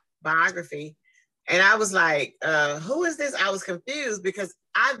my biography. And I was like, who is this? I was confused because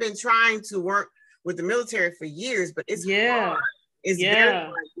I've been trying to work with the military for years, but it's hard. It's very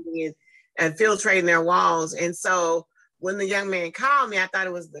hard to infiltrating their walls. And so when the young man called me, I thought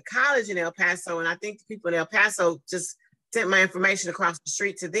it was the college in El Paso. And I think the people in El Paso just sent my information across the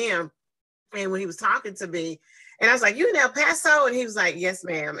street to them. And when he was talking to me, and I was like, "You in El Paso?" And he was like, "Yes,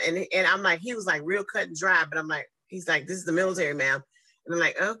 ma'am." And I'm like, he was like real cut and dry, but I'm like, he's like, "This is the military, ma'am." And I'm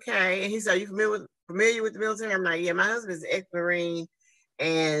like, "Okay." And he said, "Are you familiar with the military?" I'm like, "Yeah, my husband is an ex-Marine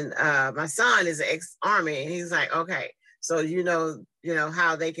and my son is an ex-Army." And he's like, "Okay, so you know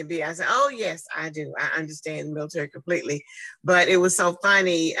how they can be." I said, "Oh, yes, I do. I understand the military completely." But it was so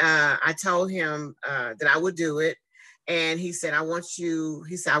funny. I told him that I would do it. And he said, I want you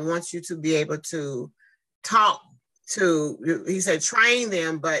to be able to talk to, he said, train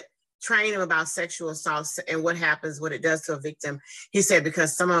them about sexual assault and what it does to a victim. He said,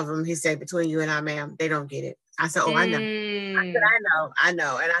 because some of them, he said, between you and I, ma'am, they don't get it. I said, "Oh, I know." I said, I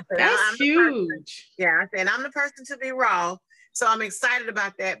know. And I said, that's huge. Yeah, I said, I'm the person to be raw. So I'm excited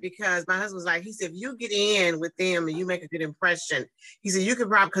about that because my husband was like, he said, if you get in with them and you make a good impression, he said, you could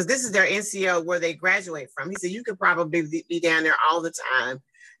probably, because this is their NCO where they graduate from. He said, you could probably be down there all the time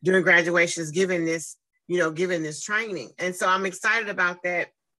during graduations, giving this training. And so I'm excited about that.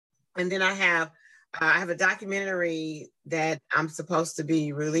 And then I have a documentary that I'm supposed to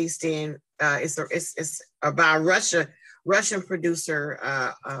be released in. It's about Russian producer,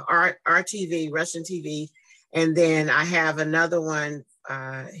 RTV, Russian TV. And then I have another one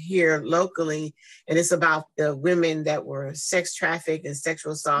here locally, and it's about the women that were sex trafficked and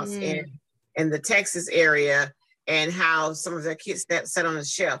sexual assaults in the Texas area, and how some of their kids sat on a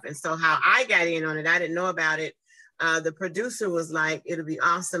shelf. And so how I got in on it, I didn't know about it. The producer was like, "It'll be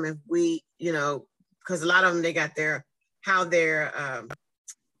awesome if we, because a lot of them, they got their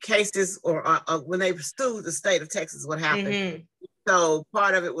cases or when they sued the state of Texas, what happened." So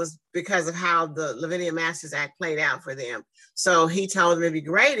part of it was because of how the Lavinia Masters Act played out for them. So he told them it'd be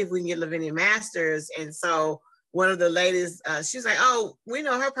great if we can get Lavinia Masters. And so one of the ladies, she was like, "Oh, we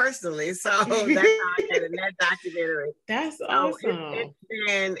know her personally." So that's how I got in that documentary. That's awesome.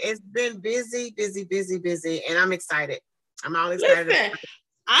 It's been busy. And I'm excited. I'm all excited. Listen,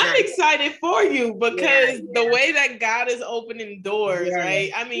 I'm excited for you because the way that God is opening doors,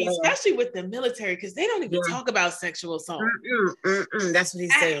 right? I mean, especially with the military, because they don't even talk about sexual assault. That's what he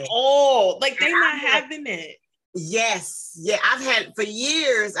said. At all. Like, they're not having it. Yes. Yeah. For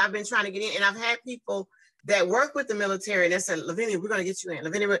years, I've been trying to get in, and I've had people that work with the military and they said, "Lavinia, we're going to get you in,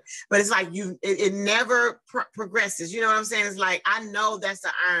 Lavinia." But it's like it never progresses. You know what I'm saying? It's like, I know that's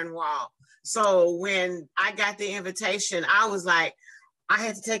the iron wall. So when I got the invitation, I was like, I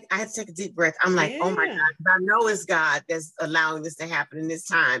had to take a deep breath. I'm like, oh my God, I know it's God that's allowing this to happen in this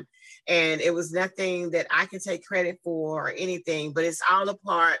time. And it was nothing that I can take credit for or anything, but it's all a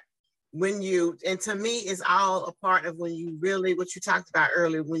part and to me, it's all a part of when you really, what you talked about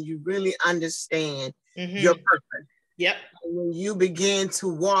earlier, when you really understand your purpose. Yep. When you begin to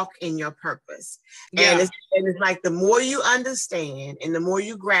walk in your purpose. Yeah. And it's like the more you understand and the more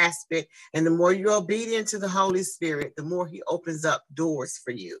you grasp it and the more you're obedient to the Holy Spirit, the more he opens up doors for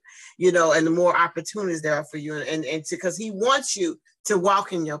you, you know, and the more opportunities there are for you. And because he wants you to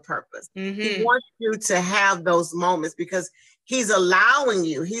walk in your purpose. He wants you to have those moments because he's allowing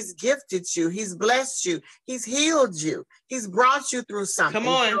you, he's gifted you, he's blessed you, he's healed you, he's brought you through something.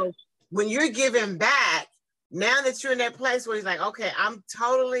 Come on. So when you're giving back, now that you're in that place where he's like, okay, I'm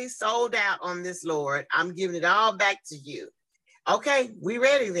totally sold out on this, Lord. I'm giving it all back to you. Okay, we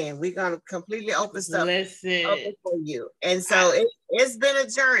ready then. We're going to completely open stuff open for you. And so it's been a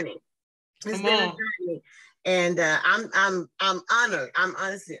journey. It's been a journey. And I'm honored. I'm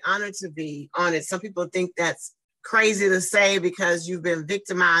honestly honored to be on it. Some people think that's crazy to say because you've been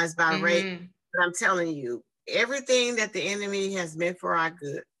victimized by rape. But I'm telling you, everything that the enemy has meant for our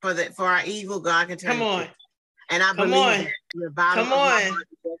good, for our evil, God can turn it. And I believe that from the bottom of my heart,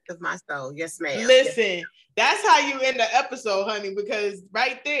 the depth of my soul. Yes, ma'am. Listen, that's how you end the episode, honey, because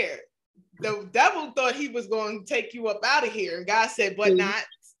right there, the devil thought he was going to take you up out of here. And God said, but not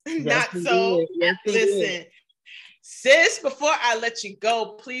so. Yes, listen, sis, before I let you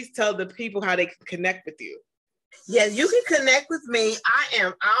go, please tell the people how they can connect with you. Yeah, you can connect with me. I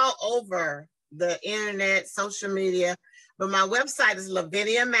am all over the internet, social media. But my website is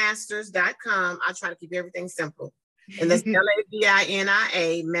laviniamasters.com. I try to keep everything simple. And that's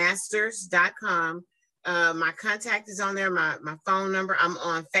LAVINIA masters.com. My contact is on there, my phone number. I'm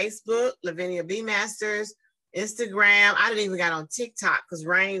on Facebook, Lavinia B. Masters, Instagram. I didn't even got on TikTok because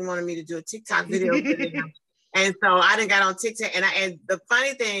Rain wanted me to do a TikTok video. And so I didn't got on TikTok. And the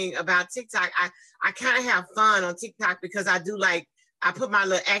funny thing about TikTok, I kind of have fun on TikTok because I put my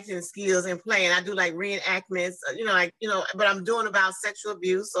little acting skills in play and I do like reenactments, but I'm doing about sexual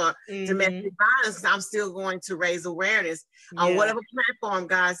abuse or domestic violence. I'm still going to raise awareness on whatever platform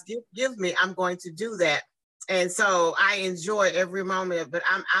God's give me. I'm going to do that. And so I enjoy every moment, but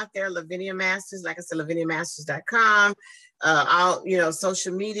I'm out there, Lavinia Masters, like I said, laviniamasters.com, all,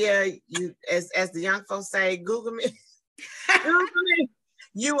 social media, as the young folks say, Google me. Google me.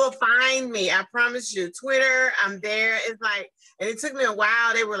 You will find me. I promise you. Twitter, I'm there. It's like, and it took me a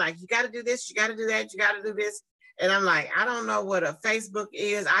while. They were like, you got to do this, you got to do that, you got to do this. And I'm like, I don't know what a Facebook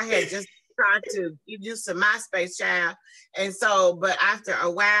is. I had just tried to get used to MySpace, child. And so, but after a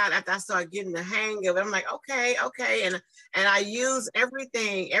while, after I started getting the hang of it, I'm like, okay. And I use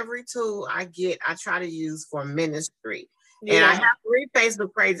everything, every tool I get, I try to use for ministry. Yeah. And I have 3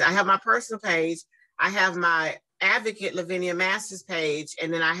 Facebook pages. I have my personal page. I have my Advocate Lavinia Masters page,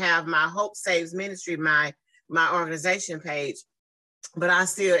 and then I have my Hope Saves Ministry, my organization page. But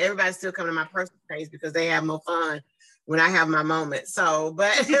everybody's still coming to my personal page because they have more fun when I have my moment. So,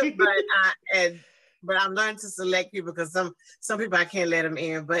 but I'm learning to select people because some people I can't let them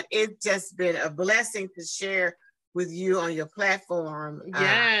in. But it's just been a blessing to share with you on your platform.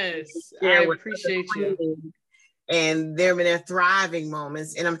 Yes, I appreciate you. And there have been their thriving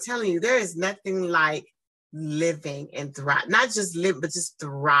moments, and I'm telling you, there is nothing like living and thrive, not just live, but just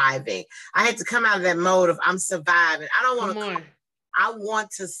thriving. I had to come out of that mode of I'm surviving. I don't want to. I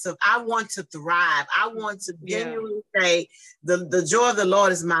want to thrive. I want to genuinely say the joy of the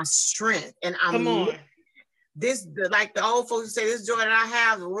Lord is my strength, and I'm like the old folks say, this joy that I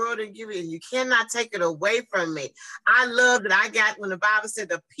have, the world didn't give it, and you cannot take it away from me. I love that I got when the Bible said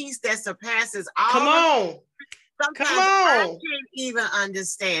the peace that surpasses all. Sometimes I can't even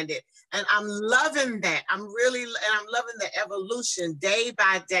understand it. And I'm loving that. I'm loving the evolution day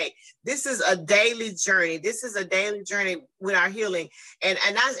by day. This is a daily journey. This is a daily journey with our healing. And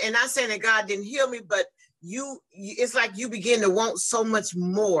not saying that God didn't heal me, but it's like you begin to want so much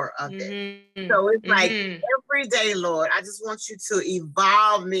more of it. So it's like every day, Lord, I just want you to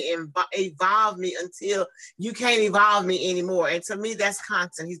evolve me until you can't evolve me anymore. And to me, that's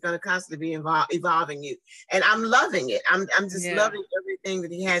constant. He's going to constantly be evolving you. And I'm loving it. I'm just loving everything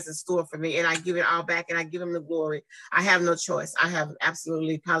that he has in store for me. And I give it all back and I give him the glory. I have no choice. I have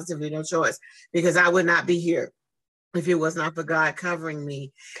absolutely, positively no choice because I would not be here if it was not for God covering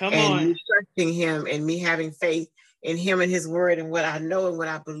me me trusting him and me having faith in him and his word and what I know and what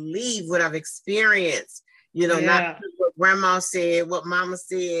I believe, what I've experienced, not what grandma said, what mama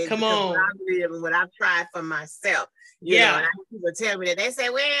said, what I live and what I've tried for myself. You know, and people tell me that. They say,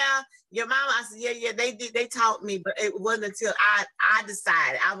 well, your mama, I said, yeah, they taught me, but it wasn't until I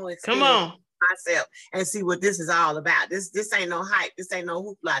decided I want to experience myself and see what this is all about. This ain't no hype. This ain't no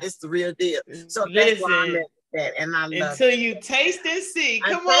hoopla. This is the real deal. So that's why I'm at that, and I love until you taste and see.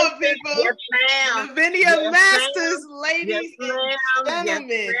 Come on, people. Yes, ma'am. Lavinia Masters, ladies and gentlemen.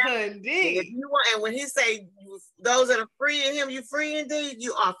 Yes, if you want, and when he say those that are free in him, you free indeed.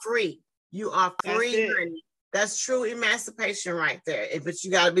 You are free. You are free, honey. That's true emancipation right there. But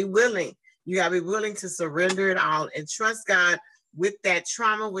you got to be willing. You got to be willing to surrender it all and trust God with that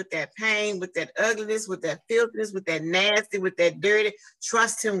trauma, with that pain, with that ugliness, with that filthiness, with that nasty, with that dirty.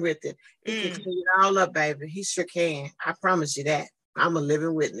 Trust him with it. He can clean it all up, baby. He sure can. I promise you that. I'm a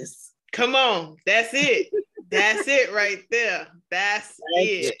living witness. Come on. That's it. That's it right there. That's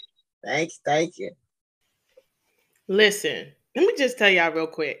it. Thank you. Listen, let me just tell y'all real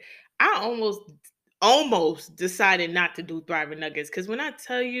quick. I almost decided not to do Thriving Nuggets because when I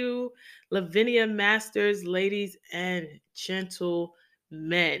tell you Lavinia Masters, ladies and gentlemen,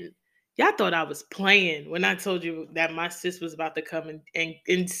 y'all thought I was playing when I told you that my sis was about to come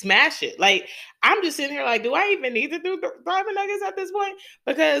and smash it. Like, I'm just sitting here like, do I even need to do Thriving Nuggets at this point?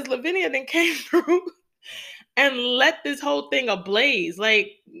 Because Lavinia then came through and let this whole thing ablaze.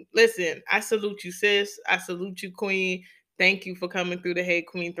 Like, listen, I salute you, sis. I salute you, queen. Thank you for coming through the Hey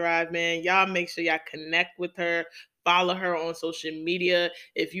Queen Thrive, man. Y'all make sure y'all connect with her. Follow her on social media.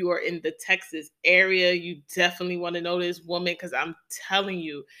 If you are in the Texas area, you definitely want to know this woman because I'm telling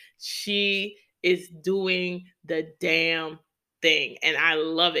you, she is doing the damn thing. And I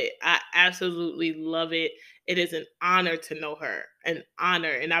love it. I absolutely love it. It is an honor to know her, an honor.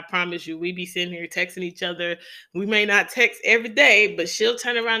 And I promise you, we be sitting here texting each other. We may not text every day, but she'll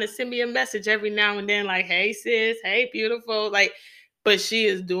turn around and send me a message every now and then like, hey, sis, hey, beautiful. Like, but she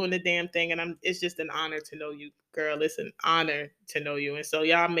is doing the damn thing. And it's just an honor to know you, girl. It's an honor to know you. And so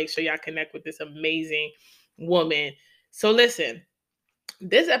y'all make sure y'all connect with this amazing woman. So listen,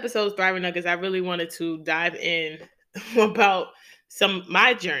 this episode's Thriving Nuggets, I really wanted to dive in about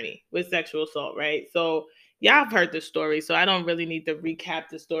my journey with sexual assault, right? So y'all have heard the story, so I don't really need to recap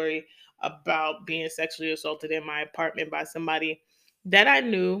the story about being sexually assaulted in my apartment by somebody that I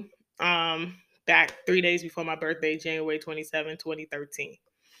knew back 3 days before my birthday, January 27, 2013.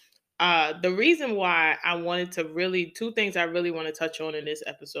 The reason why I wanted to two things I really want to touch on in this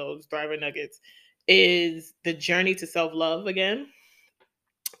episode, Thriving Nuggets, is the journey to self-love again,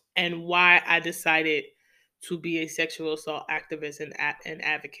 and why I decided to be a sexual assault activist and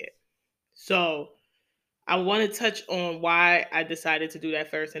advocate. So I want to touch on why I decided to do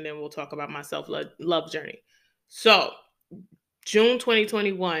that first, and then we'll talk about my self-love journey. So June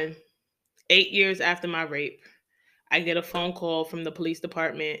 2021, 8 years after my rape, I get a phone call from the police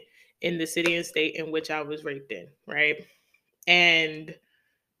department in the city and state in which I was raped in, right? And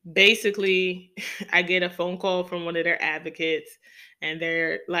basically, I get a phone call from one of their advocates, and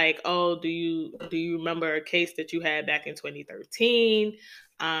they're like, "Oh, do you remember a case that you had back in 2013?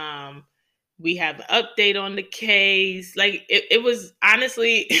 We have an update on the case." Like, it was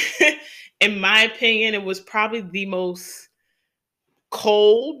honestly, in my opinion, it was probably the most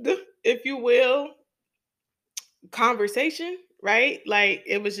cold, if you will, conversation, right? Like,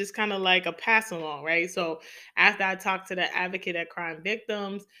 it was just kind of like a pass along, right? So after I talked to the advocate at Crime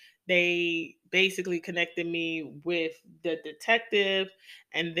Victims, they basically connected me with the detective,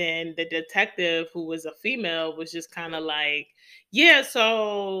 and then the detective, who was a female, was just kind of like, yeah,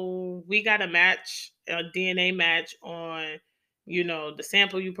 so we got a DNA match on the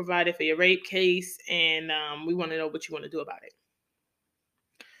sample you provided for your rape case, and we want to know what you want to do about it.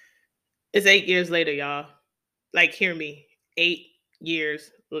 It's 8 years later, y'all. Like, hear me. 8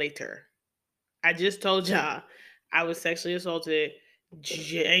 years later. I just told y'all I was sexually assaulted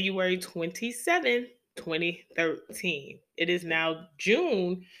January 27, 2013. It is now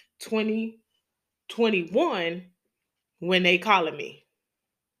June 2021 when they calling me.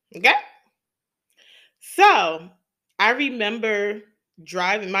 Okay? So I remember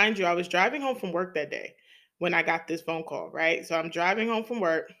driving, mind you, I was driving home from work that day when I got this phone call, right? So I'm driving home from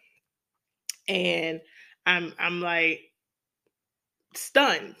work, and I'm like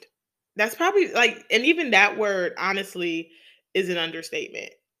stunned. That's probably like, and even that word honestly is an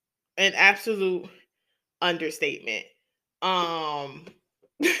understatement, an absolute understatement.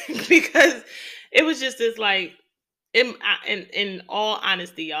 Because it was just this like, in all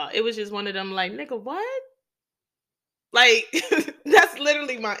honesty, y'all, it was just one of them like, nigga, what? Like, that's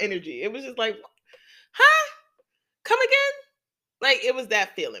literally my energy. It was just like, huh? Come again? Like, it was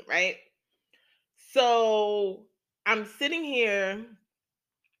that feeling, right? So I'm sitting here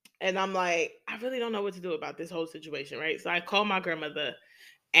And I'm like, I really don't know what to do about this whole situation, right? So I call my grandmother,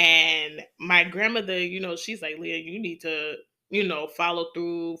 and my grandmother, she's like, Leah, you need to, follow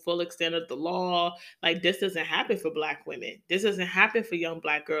through full extent of the law. Like, this doesn't happen for Black women. This doesn't happen for young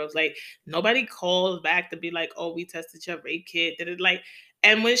Black girls. Like, nobody calls back to be like, oh, we tested your rape kit. Like,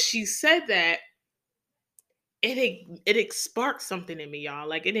 and when she said that, it sparked something in me, y'all.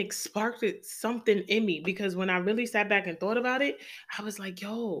 Like, it sparked something in me, because when I really sat back and thought about it, I was like,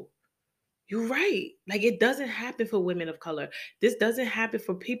 yo, you're right. Like, it doesn't happen for women of color. This doesn't happen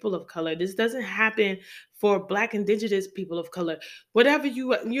for people of color. This doesn't happen for Black, Indigenous people of color. Whatever you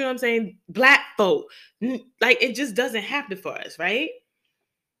know what I'm saying? Black folk. Like, it just doesn't happen for us, right?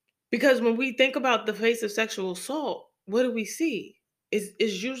 Because when we think about the face of sexual assault, what do we see?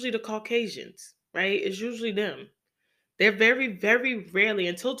 It's usually the Caucasians, right? It's usually them. They're very, very rarely,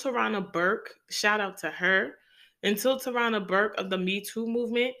 until Tarana Burke, shout out to her, until Tarana Burke of the Me Too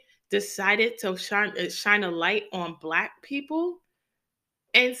movement decided to shine a light on Black people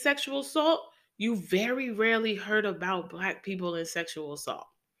and sexual assault, you very rarely heard about Black people and sexual assault.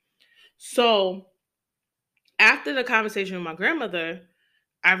 So after the conversation with my grandmother,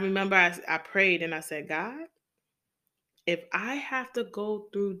 I remember I prayed and I said, God, if I have to go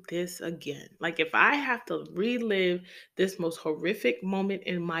through this again, like if I have to relive this most horrific moment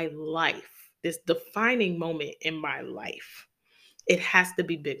in my life, this defining moment in my life, it has to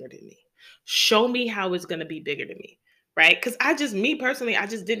be bigger than me. Show me how it's going to be bigger than me, right? Because me personally, I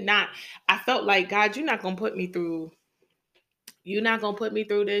just did not, I felt like, God, you're not going to put me through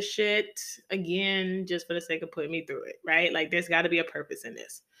this shit again just for the sake of putting me through it, right? Like, there's got to be a purpose in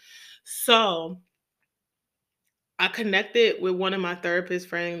this. So I connected with one of my therapist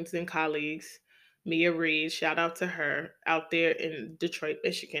friends and colleagues, Mia Reed. Shout out to her out there in Detroit,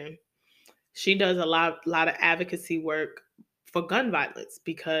 Michigan. She does a lot of advocacy work for gun violence,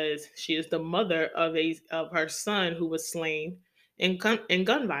 because she is the mother of her son who was slain in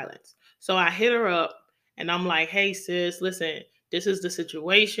gun violence. So I hit her up and I'm like, hey sis, listen, this is the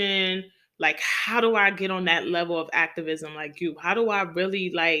situation. Like, how do I get on that level of activism like you? How do I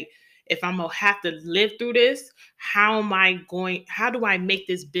really, like, if I'm gonna have to live through this, how do I make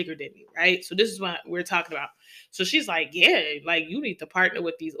this bigger than me? Right. So this is what we're talking about. So she's like, yeah, like, you need to partner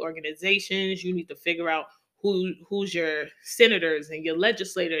with these organizations. You need to figure out who's your senators and your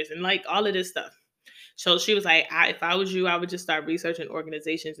legislators and like all of this stuff. So she was like, if I was you, I would just start researching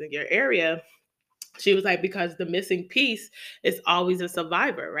organizations in your area. She was like, because the missing piece is always a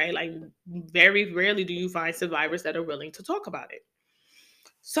survivor, right? Like, very rarely do you find survivors that are willing to talk about it.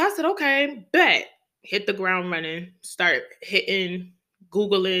 So I said, okay, bet. Hit the ground running, start hitting,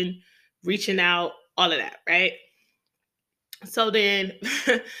 Googling, reaching out, all of that, right? So then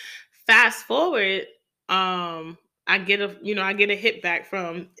fast forward, I get a hit back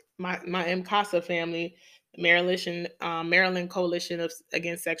from my MCASA family, Maryland Coalition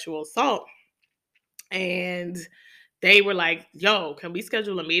Against Sexual Assault. And they were like, yo, can we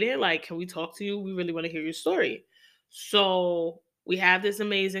schedule a meeting? Like, can we talk to you? We really want to hear your story. So we had this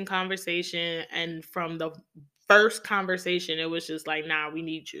amazing conversation. And from the first conversation, it was just like, nah, we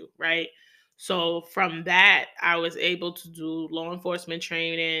need you, right? So from that, I was able to do law enforcement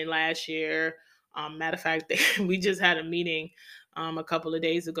training last year. Matter of fact, we just had a meeting a couple of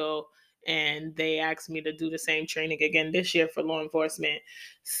days ago, and they asked me to do the same training again this year for law enforcement.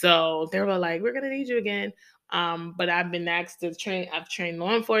 So they were like, we're going to need you again. But I've been asked to train. I've trained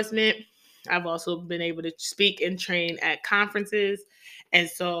law enforcement. I've also been able to speak and train at conferences. And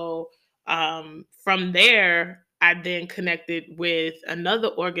so from there, I then connected with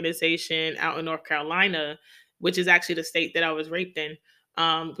another organization out in North Carolina, which is actually the state that I was raped in,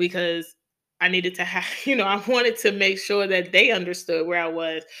 because I needed to have, I wanted to make sure that they understood where I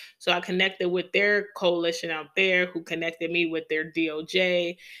was. So I connected with their coalition out there, who connected me with their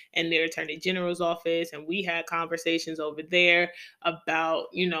DOJ and their Attorney General's office. And we had conversations over there about,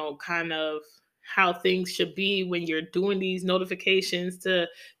 kind of how things should be when you're doing these notifications to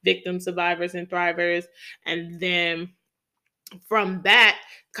victims, survivors, and thrivers. And then from that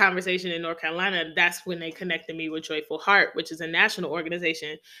conversation in North Carolina, that's when they connected me with Joyful Heart, which is a national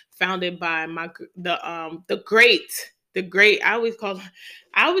organization founded by the great I always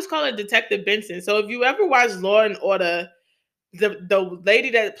call it Detective Benson. So if you ever watch Law and Order, the lady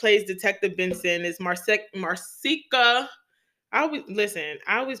that plays Detective Benson is Marcica. I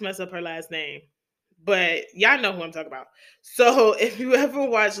always mess up her last name, but y'all know who I'm talking about. So if you ever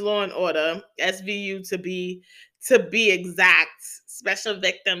watch Law and Order, SVU to be exact, Special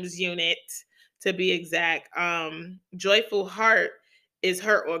Victims Unit to be exact, Joyful Heart is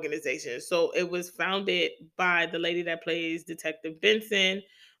her organization. So it was founded by the lady that plays Detective Benson.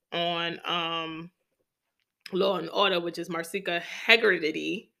 on Law and Order, which is Marcika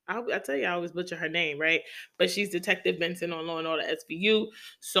Hegarty. I tell you, I always butcher her name, right? But she's Detective Benson on Law and Order SVU.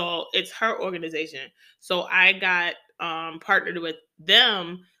 So it's her organization. So I got partnered with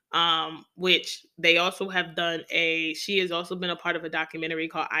them, which they also have done she has also been a part of a documentary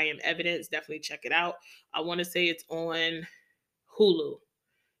called I Am Evidence. Definitely check it out. I want to say it's on Hulu.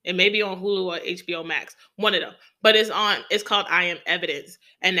 It may be on Hulu or HBO Max, one of them. But it's called I Am Evidence.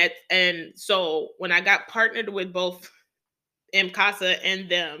 And so when I got partnered with both MCASA and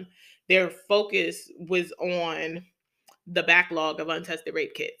them, their focus was on the backlog of untested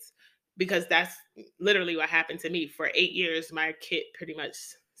rape kits. Because that's literally what happened to me. For 8 years, my kit pretty much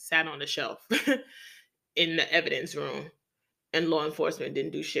sat on the shelf in the evidence room, and law enforcement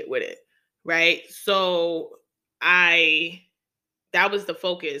didn't do shit with it. Right? So that was the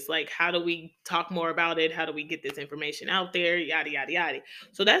focus. Like, how do we talk more about it? How do we get this information out there? Yada, yada, yada.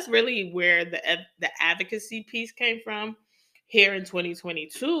 So that's really where the advocacy piece came from. Here in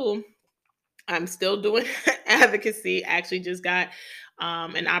 2022, I'm still doing advocacy. Actually just got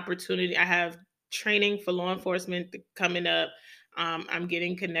an opportunity. I have training for law enforcement coming up. I'm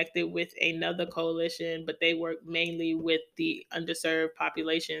getting connected with another coalition, but they work mainly with the underserved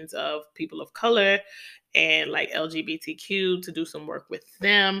populations of people of color and like LGBTQ, to do some work with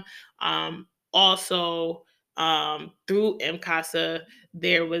them. Also, through MCASA,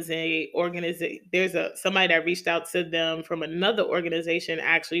 there was somebody that reached out to them from another organization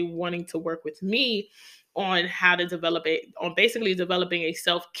actually wanting to work with me on how to basically developing a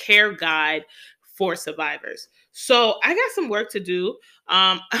self-care guide for survivors. So I got some work to do.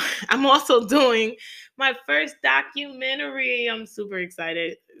 I'm also doing my first documentary. I'm super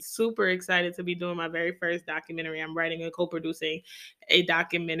excited to be doing my very first documentary. I'm writing and co-producing a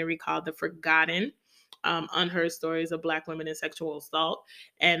documentary called The Forgotten, Unheard Stories of Black Women in Sexual Assault.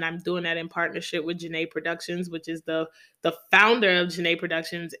 And I'm doing that in partnership with Janae Productions, which is the founder of Janae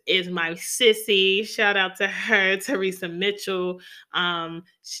Productions is my sissy. Shout out to her, Teresa Mitchell. I'm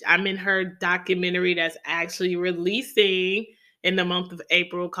in her documentary that's actually releasing in the month of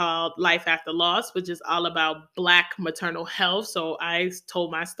April, called Life After Loss, which is all about Black maternal health. So I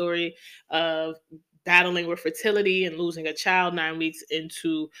told my story of battling with fertility and losing a child 9 weeks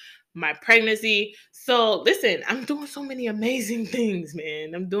into my pregnancy. So listen, I'm doing so many amazing things,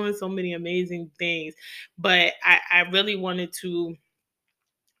 man. I'm doing so many amazing things. But I really wanted to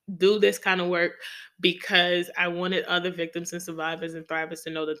do this kind of work because I wanted other victims and survivors and thrivers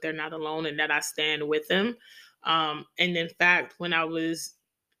to know that they're not alone and that I stand with them. And in fact, when I was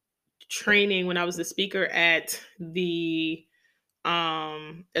the speaker at the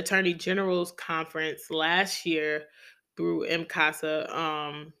Attorney General's conference last year through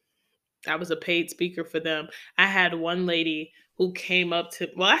MCASA, I was a paid speaker for them. I had one lady who came up to,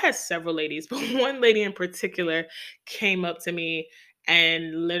 I had several ladies, but one lady in particular came up to me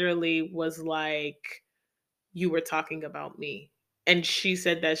and literally was like, "You were talking about me." And she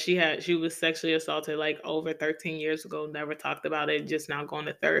said that she was sexually assaulted like over 13 years ago, never talked about it, just now going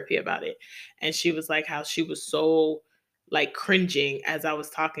to therapy about it. And she was like, how she was so like cringing as I was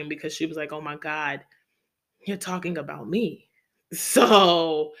talking, because she was like, "Oh my God, you're talking about me."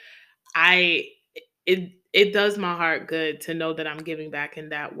 So it does my heart good to know that I'm giving back in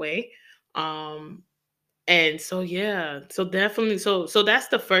that way. And so yeah, so definitely, so that's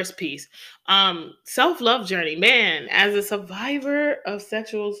the first piece. Self-love journey, man, as a survivor of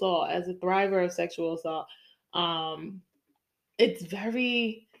sexual assault, as a thriver of sexual assault, it's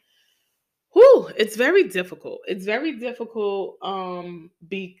very it's very difficult. It's very difficult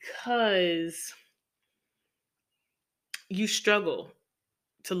because you struggle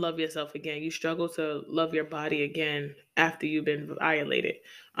to love yourself again. You struggle to love your body again after you've been violated.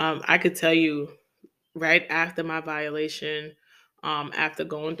 I could tell you, right after my violation, after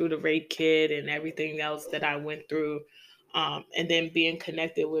going through the rape kit and everything else that I went through, and then being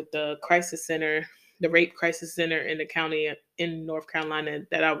connected with the crisis center, the rape crisis center in the county in North Carolina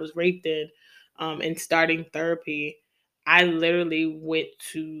that I was raped in, and starting therapy, I literally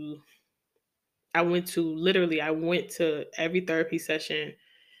I went to every therapy session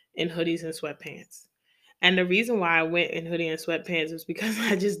in hoodies and sweatpants. And the reason why I went in hoodie and sweatpants was because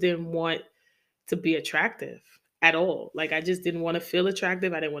I just didn't want to be attractive at all. Like, I just didn't want to feel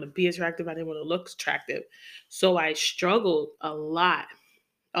attractive. I didn't want to be attractive. I didn't want to look attractive. So I struggled a lot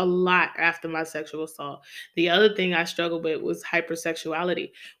after my sexual assault. The other thing I struggled with was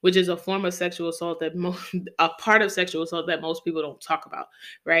hypersexuality, which is a form of sexual assault a part of sexual assault that most people don't talk about,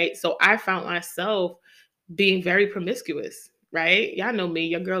 right? So I found myself being very promiscuous, right? Y'all know me.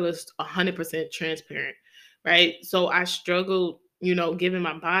 Your girl is 100% transparent, right? So I struggled giving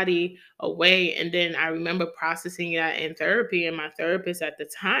my body away. And then I remember processing that in therapy, and my therapist at the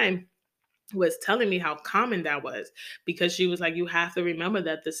time was telling me how common that was, because she was like, you have to remember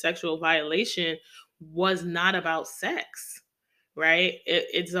that the sexual violation was not about sex, right?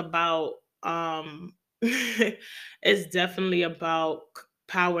 It's about it's definitely about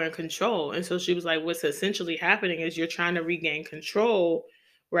power and control. And so she was like, what's essentially happening is you're trying to regain control,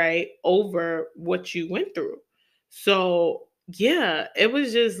 right, over what you went through. So yeah, it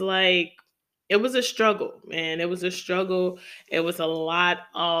was just like, it was a struggle, man. It was a struggle. It was a lot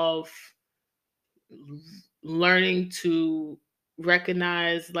of learning to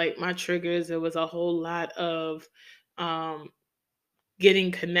recognize like my triggers. It was a whole lot of um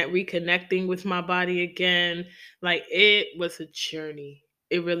reconnecting with my body again. Like, it was a journey.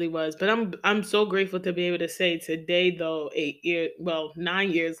 It really was. But I'm so grateful to be able to say today, though,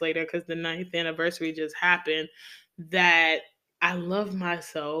 9 years later, because the 9th anniversary just happened, that I love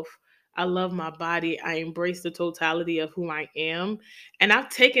myself. I love my body. I embrace the totality of who I am. And I've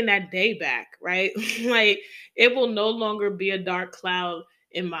taken that day back, right? Like, it will no longer be a dark cloud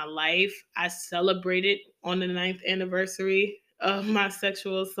in my life. I celebrated on the 9th anniversary of my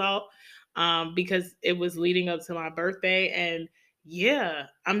sexual assault, because it was leading up to my birthday. And yeah,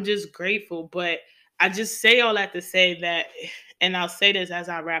 I'm just grateful. But I just say all that to say that, and I'll say this as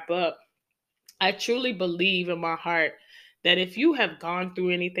I wrap up, I truly believe in my heart that if you have gone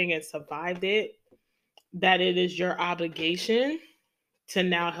through anything and survived it, that it is your obligation to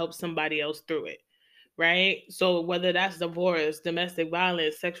now help somebody else through it, right? So whether that's divorce, domestic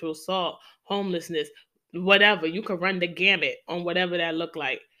violence, sexual assault, homelessness, whatever, you can run the gamut on whatever that look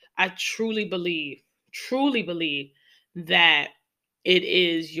like. I truly believe that it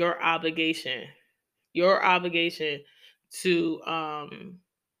is your obligation to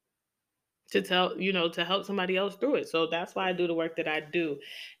to help somebody else through it. So that's why I do the work that I do.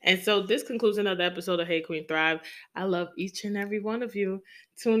 And so this concludes another episode of Hey Queen Thrive. I love each and every one of you.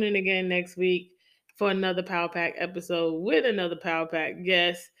 Tune in again next week for another Power Pack episode with another Power Pack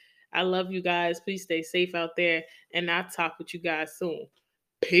guest. I love you guys. Please stay safe out there, and I'll talk with you guys soon.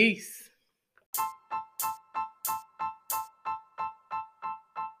 Peace.